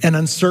and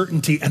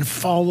uncertainty and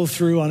follow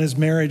through on his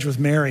marriage with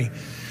Mary.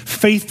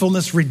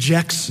 Faithfulness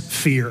rejects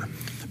fear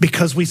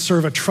because we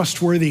serve a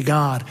trustworthy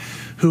God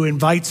who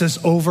invites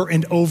us over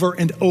and over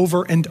and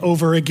over and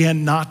over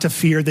again not to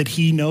fear, that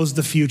he knows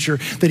the future,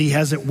 that he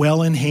has it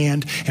well in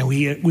hand, and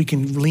we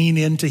can lean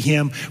into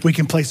him. We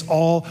can place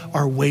all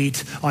our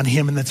weight on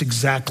him, and that's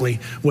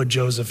exactly what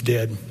Joseph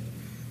did.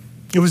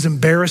 It was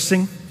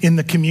embarrassing in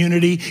the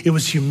community. It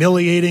was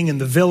humiliating in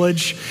the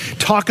village.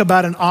 Talk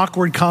about an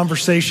awkward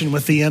conversation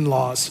with the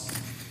in-laws.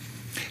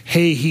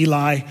 Hey,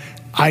 Heli,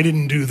 I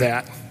didn't do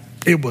that.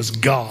 It was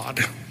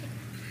God.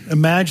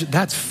 Imagine,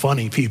 that's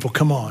funny, people,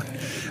 come on.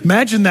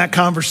 Imagine that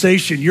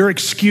conversation. Your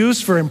excuse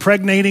for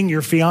impregnating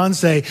your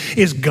fiance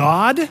is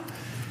God?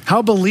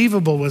 How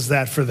believable was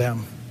that for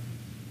them?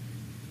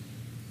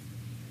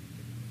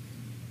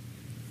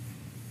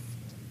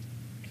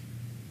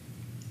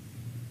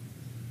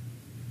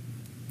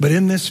 But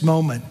in this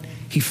moment,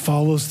 he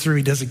follows through.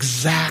 He does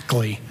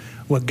exactly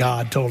what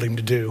God told him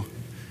to do.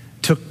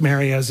 Took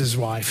Mary as his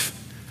wife.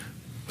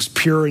 Was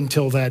pure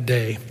until that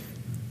day.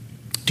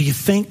 Do you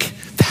think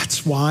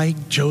that's why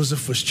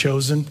Joseph was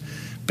chosen?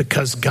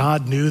 Because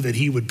God knew that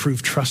he would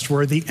prove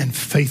trustworthy and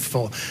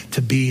faithful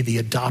to be the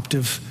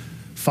adoptive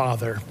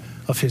father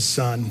of his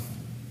son.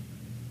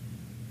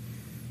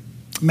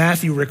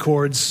 Matthew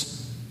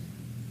records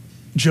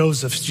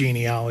Joseph's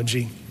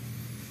genealogy.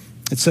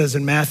 It says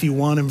in Matthew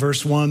 1 and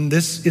verse 1,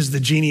 this is the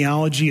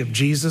genealogy of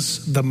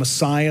Jesus, the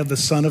Messiah, the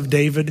son of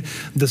David,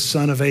 the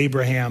son of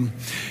Abraham.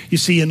 You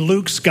see, in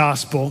Luke's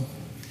gospel,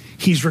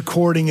 he's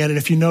recording it, and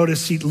if you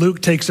notice,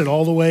 Luke takes it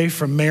all the way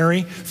from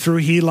Mary through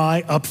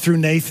Heli, up through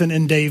Nathan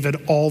and David,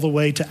 all the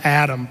way to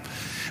Adam.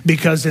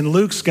 Because in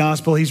Luke's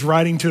gospel, he's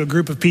writing to a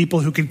group of people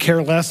who could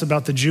care less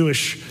about the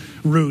Jewish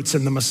roots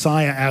and the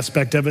Messiah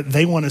aspect of it.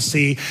 They want to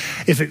see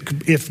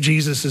if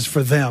Jesus is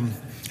for them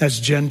as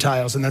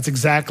Gentiles, and that's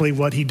exactly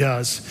what he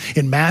does.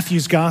 In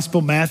Matthew's gospel,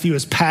 Matthew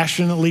is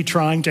passionately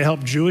trying to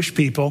help Jewish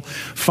people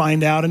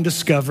find out and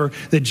discover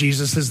that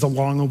Jesus is the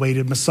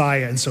long-awaited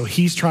Messiah, and so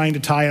he's trying to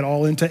tie it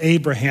all into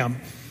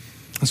Abraham,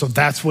 and so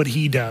that's what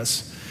he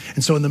does.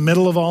 And so in the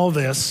middle of all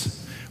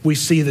this, we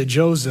see that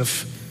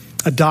Joseph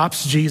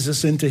adopts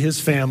Jesus into his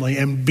family,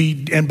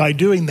 and by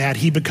doing that,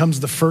 he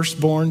becomes the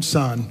firstborn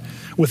son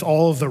with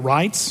all of the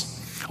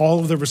rights,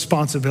 all of the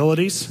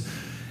responsibilities.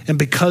 And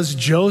because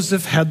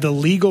Joseph had the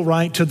legal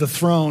right to the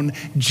throne,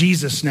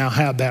 Jesus now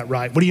had that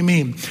right. What do you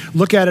mean?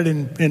 Look at it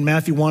in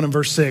Matthew 1 and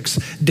verse 6.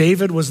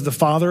 David was the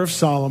father of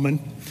Solomon,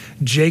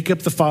 Jacob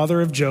the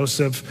father of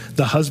Joseph,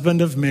 the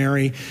husband of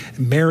Mary,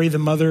 Mary the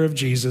mother of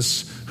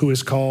Jesus, who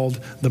is called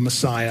the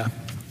Messiah.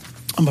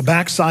 On the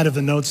back side of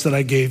the notes that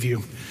I gave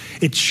you,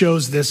 it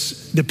shows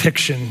this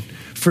depiction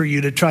for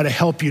you to try to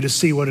help you to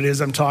see what it is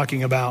I'm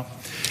talking about.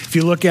 If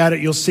you look at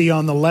it, you'll see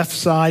on the left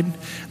side,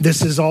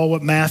 this is all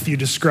what Matthew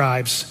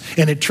describes.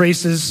 And it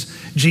traces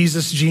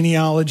Jesus'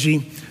 genealogy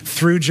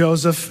through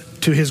Joseph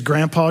to his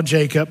grandpa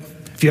Jacob.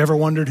 If you ever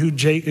wondered who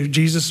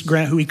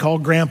he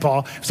called grandpa,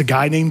 it was a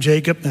guy named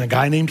Jacob and a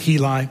guy named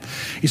Heli.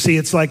 You see,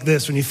 it's like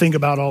this when you think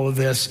about all of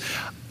this.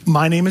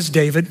 My name is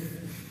David.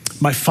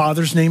 My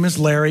father's name is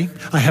Larry.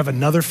 I have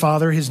another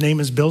father. His name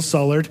is Bill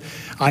Sullard.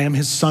 I am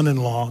his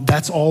son-in-law.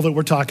 That's all that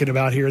we're talking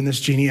about here in this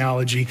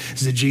genealogy,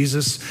 is that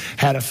Jesus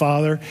had a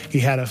father. He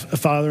had a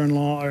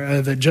father-in-law,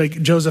 or that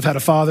Joseph had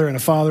a father and a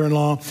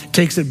father-in-law.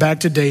 Takes it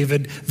back to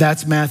David.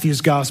 That's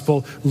Matthew's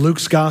gospel.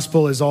 Luke's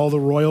gospel is all the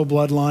royal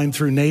bloodline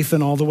through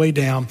Nathan all the way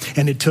down.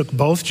 And it took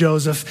both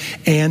Joseph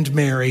and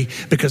Mary,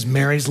 because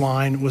Mary's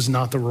line was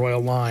not the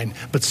royal line,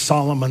 but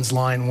Solomon's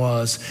line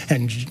was.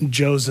 And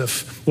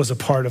Joseph was a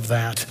part of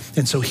that.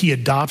 And so he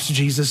adopts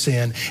Jesus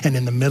in, and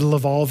in the middle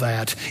of all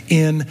that,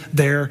 in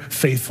their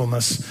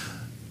faithfulness,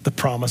 the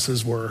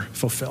promises were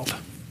fulfilled.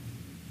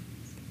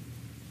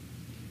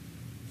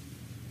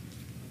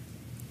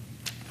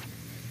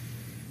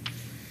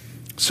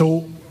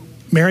 So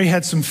Mary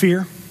had some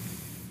fear.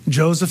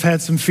 Joseph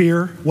had some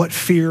fear. What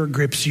fear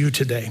grips you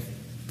today?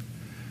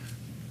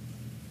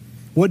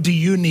 What do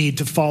you need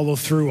to follow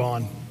through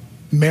on?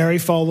 Mary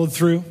followed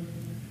through.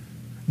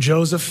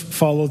 Joseph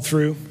followed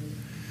through.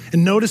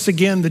 And notice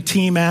again the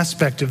team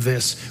aspect of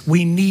this.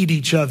 We need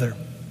each other.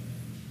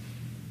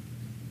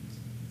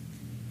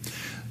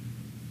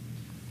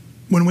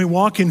 When we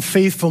walk in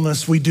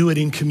faithfulness, we do it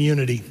in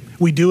community.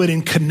 We do it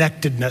in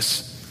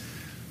connectedness.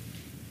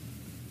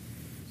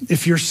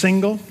 If you're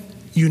single,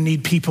 you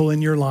need people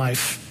in your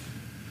life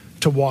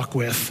to walk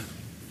with.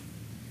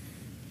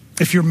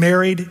 If you're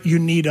married, you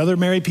need other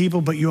married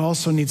people, but you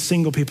also need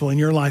single people in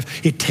your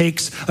life. It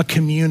takes a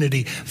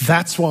community.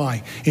 That's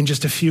why in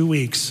just a few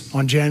weeks,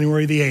 on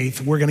January the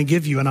 8th, we're going to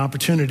give you an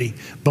opportunity,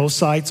 both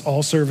sites,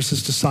 all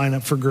services, to sign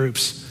up for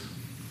groups.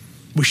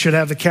 We should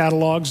have the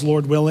catalogs,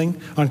 Lord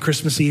willing, on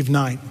Christmas Eve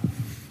night.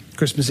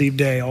 Christmas Eve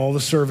day, all the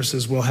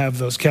services will have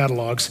those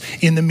catalogs.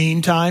 In the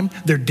meantime,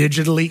 they're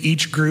digitally,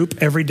 each group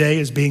every day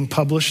is being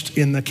published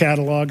in the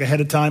catalog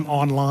ahead of time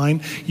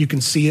online. You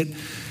can see it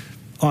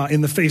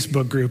in the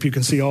Facebook group. You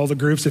can see all the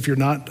groups. If you're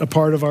not a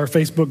part of our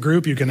Facebook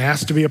group, you can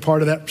ask to be a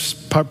part of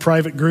that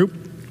private group,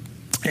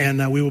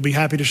 and we will be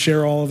happy to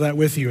share all of that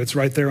with you. It's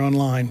right there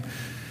online.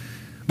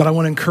 But I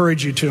want to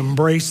encourage you to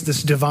embrace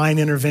this divine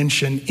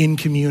intervention in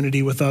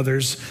community with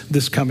others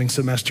this coming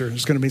semester.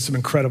 There's going to be some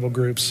incredible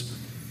groups.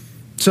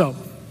 So,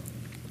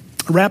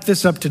 wrap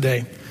this up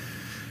today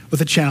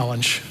with a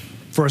challenge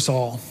for us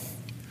all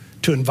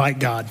to invite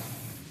God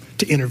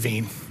to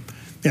intervene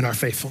in our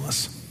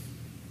faithfulness.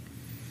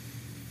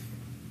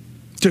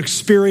 To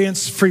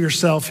experience for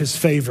yourself his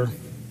favor.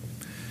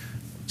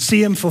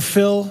 See him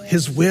fulfill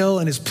his will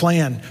and his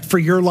plan for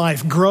your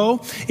life.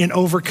 Grow in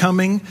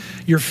overcoming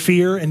your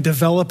fear and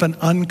develop an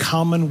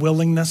uncommon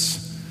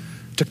willingness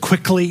to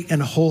quickly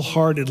and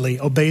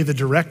wholeheartedly obey the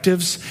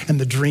directives and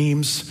the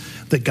dreams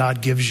that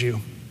God gives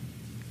you.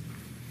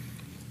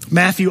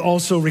 Matthew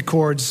also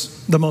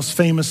records the most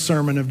famous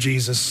sermon of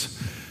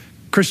Jesus.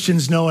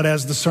 Christians know it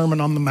as the Sermon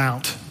on the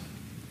Mount.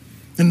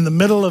 In the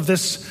middle of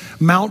this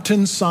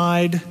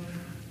mountainside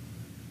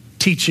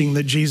teaching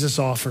that Jesus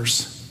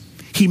offers,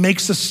 he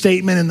makes a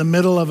statement in the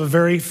middle of a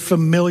very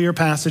familiar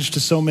passage to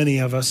so many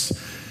of us.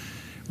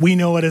 We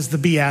know it as the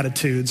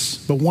Beatitudes,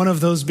 but one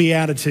of those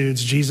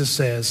Beatitudes, Jesus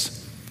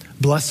says,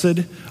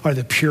 "Blessed are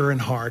the pure in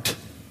heart,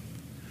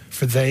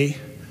 for they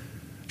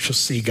shall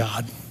see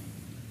God."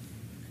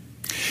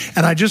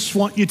 And I just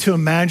want you to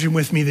imagine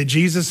with me that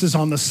Jesus is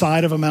on the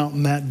side of a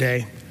mountain that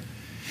day,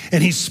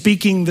 and he's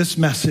speaking this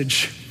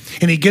message.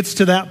 And he gets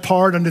to that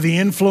part under the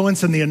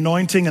influence and the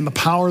anointing and the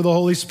power of the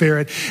Holy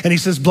Spirit. And he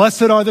says,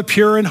 "Blessed are the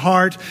pure in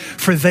heart,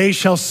 for they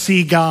shall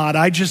see God."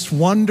 I just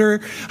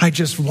wonder if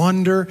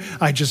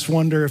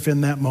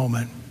in that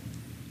moment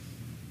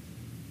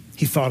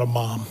he thought of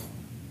mom.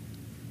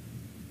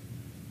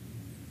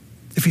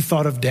 If he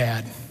thought of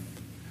dad.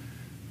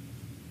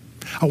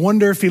 I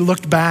wonder if he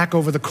looked back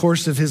over the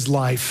course of his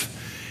life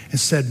and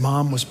said,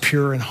 "Mom was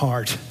pure in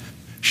heart.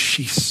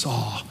 She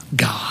saw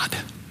God."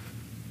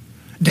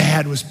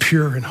 Dad was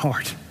pure in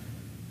heart.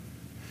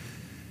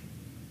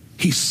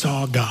 He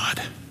saw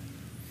God.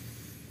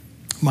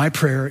 My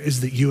prayer is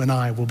that you and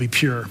I will be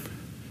pure.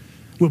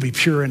 We'll be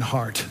pure in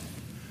heart,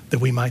 that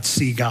we might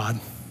see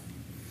God.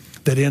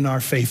 That in our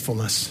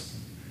faithfulness,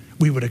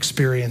 we would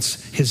experience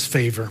his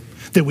favor.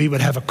 That we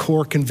would have a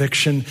core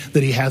conviction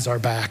that he has our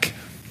back.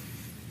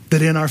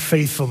 That in our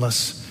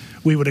faithfulness,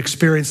 we would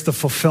experience the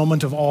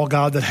fulfillment of all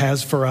God that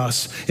has for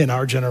us in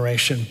our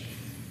generation,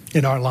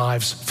 in our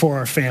lives, for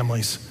our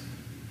families,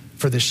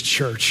 for this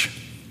church,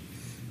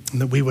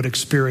 and that we would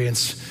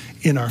experience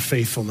in our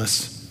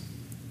faithfulness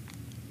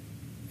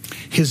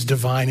his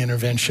divine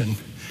intervention,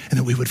 and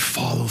that we would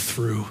follow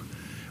through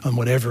on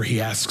whatever he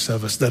asks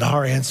of us, that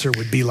our answer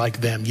would be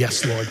like them.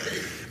 "Yes, Lord,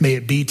 may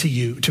it be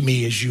to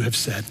me as you have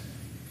said."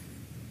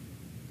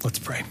 Let's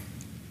pray.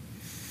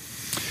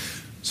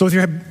 So with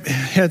your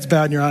heads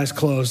bowed and your eyes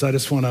closed, I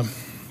just want to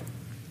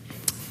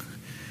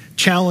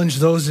challenge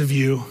those of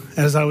you,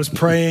 as I was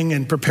praying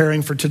and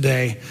preparing for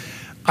today,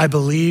 I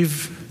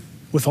believe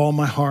with all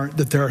my heart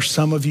that there are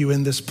some of you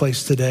in this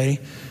place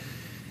today,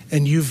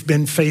 and you've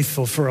been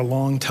faithful for a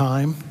long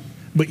time,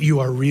 but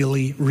you are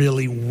really,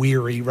 really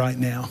weary right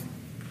now.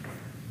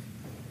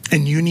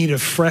 And you need a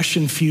fresh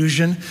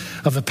infusion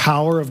of the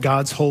power of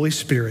God's Holy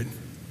Spirit.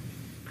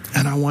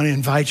 And I want to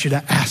invite you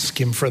to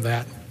ask him for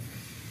that.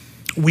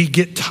 We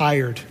get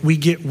tired. We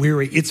get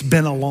weary. It's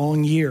been a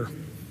long year.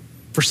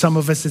 For some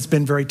of us, it's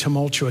been very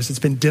tumultuous. It's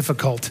been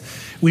difficult.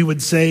 We would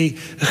say,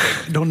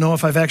 don't know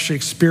if I've actually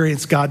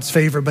experienced God's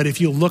favor, but if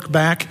you look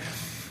back,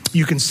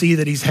 you can see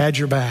that he's had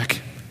your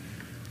back.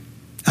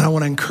 And I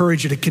want to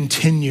encourage you to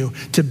continue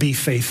to be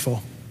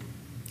faithful,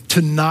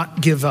 to not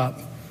give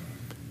up,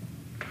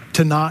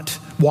 to not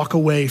walk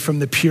away from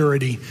the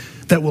purity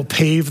that will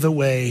pave the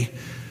way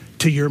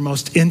to your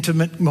most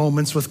intimate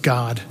moments with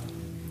God,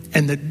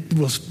 and that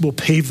will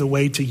pave the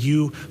way to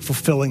you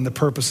fulfilling the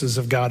purposes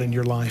of God in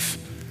your life.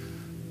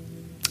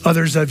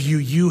 Others of you,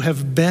 you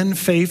have been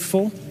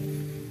faithful,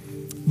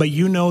 but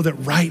you know that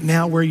right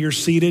now where you're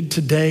seated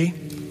today,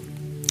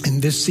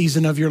 in this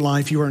season of your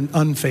life, you are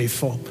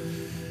unfaithful.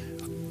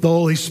 The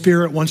Holy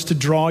Spirit wants to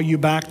draw you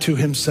back to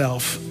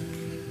himself,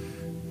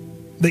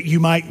 that you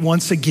might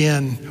once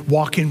again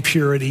walk in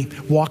purity,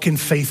 walk in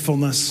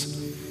faithfulness.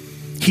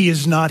 He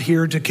is not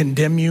here to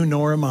condemn you,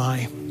 nor am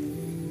I.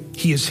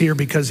 He is here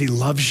because he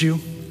loves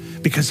you,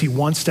 because he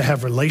wants to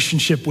have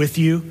relationship with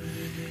you,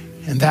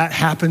 and that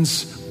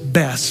happens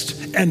best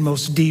and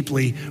most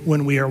deeply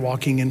when we are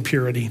walking in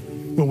purity,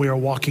 when we are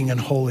walking in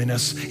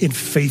holiness, in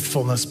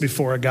faithfulness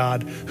before a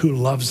God who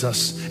loves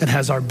us and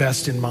has our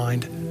best in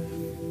mind.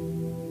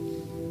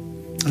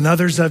 And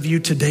others of you,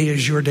 today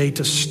is your day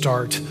to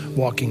start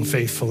walking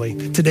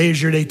faithfully. Today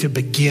is your day to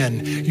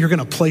begin. You're going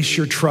to place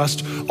your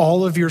trust,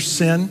 all of your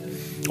sin,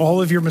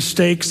 all of your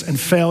mistakes and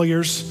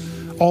failures,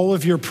 all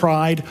of your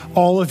pride,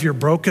 all of your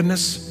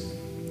brokenness,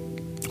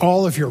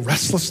 all of your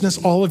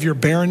restlessness, all of your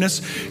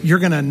barrenness. You're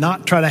going to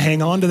not try to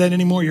hang on to that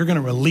anymore. You're going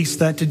to release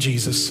that to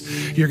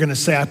Jesus. You're going to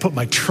say, I put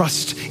my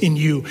trust in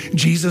you.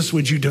 Jesus,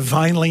 would you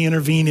divinely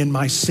intervene in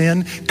my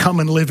sin? Come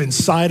and live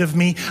inside of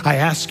me. I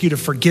ask you to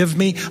forgive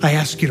me. I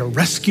ask you to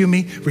rescue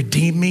me,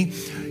 redeem me,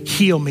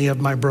 heal me of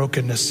my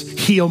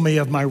brokenness, heal me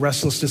of my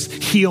restlessness,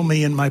 heal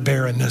me in my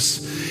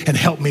barrenness, and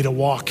help me to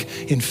walk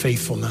in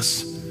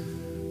faithfulness.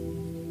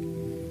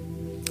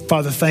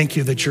 Father, thank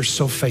you that you're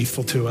so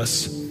faithful to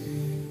us.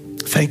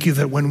 Thank you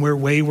that when we're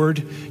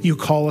wayward, you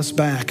call us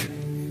back.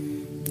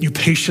 You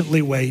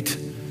patiently wait.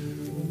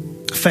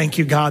 Thank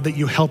you, God, that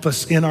you help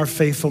us in our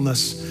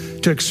faithfulness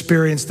to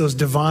experience those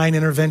divine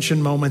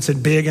intervention moments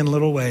in big and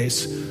little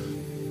ways.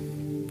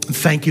 And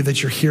thank you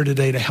that you're here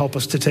today to help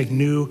us to take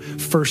new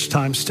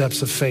first-time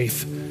steps of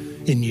faith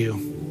in you.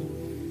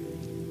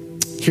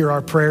 Hear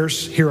our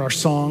prayers, hear our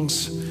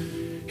songs,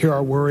 hear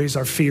our worries,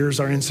 our fears,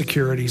 our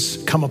insecurities.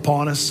 Come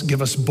upon us,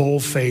 give us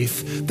bold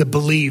faith that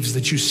believes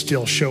that you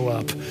still show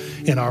up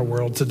in our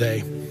world today.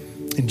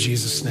 In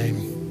Jesus'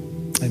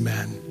 name,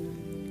 amen.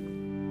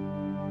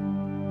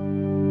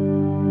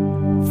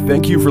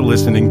 Thank you for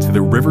listening to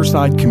the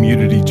Riverside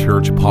Community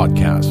Church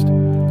podcast.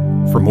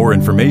 For more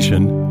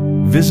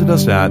information, visit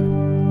us at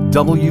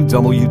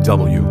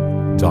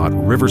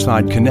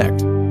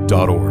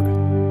www.riversideconnect.org.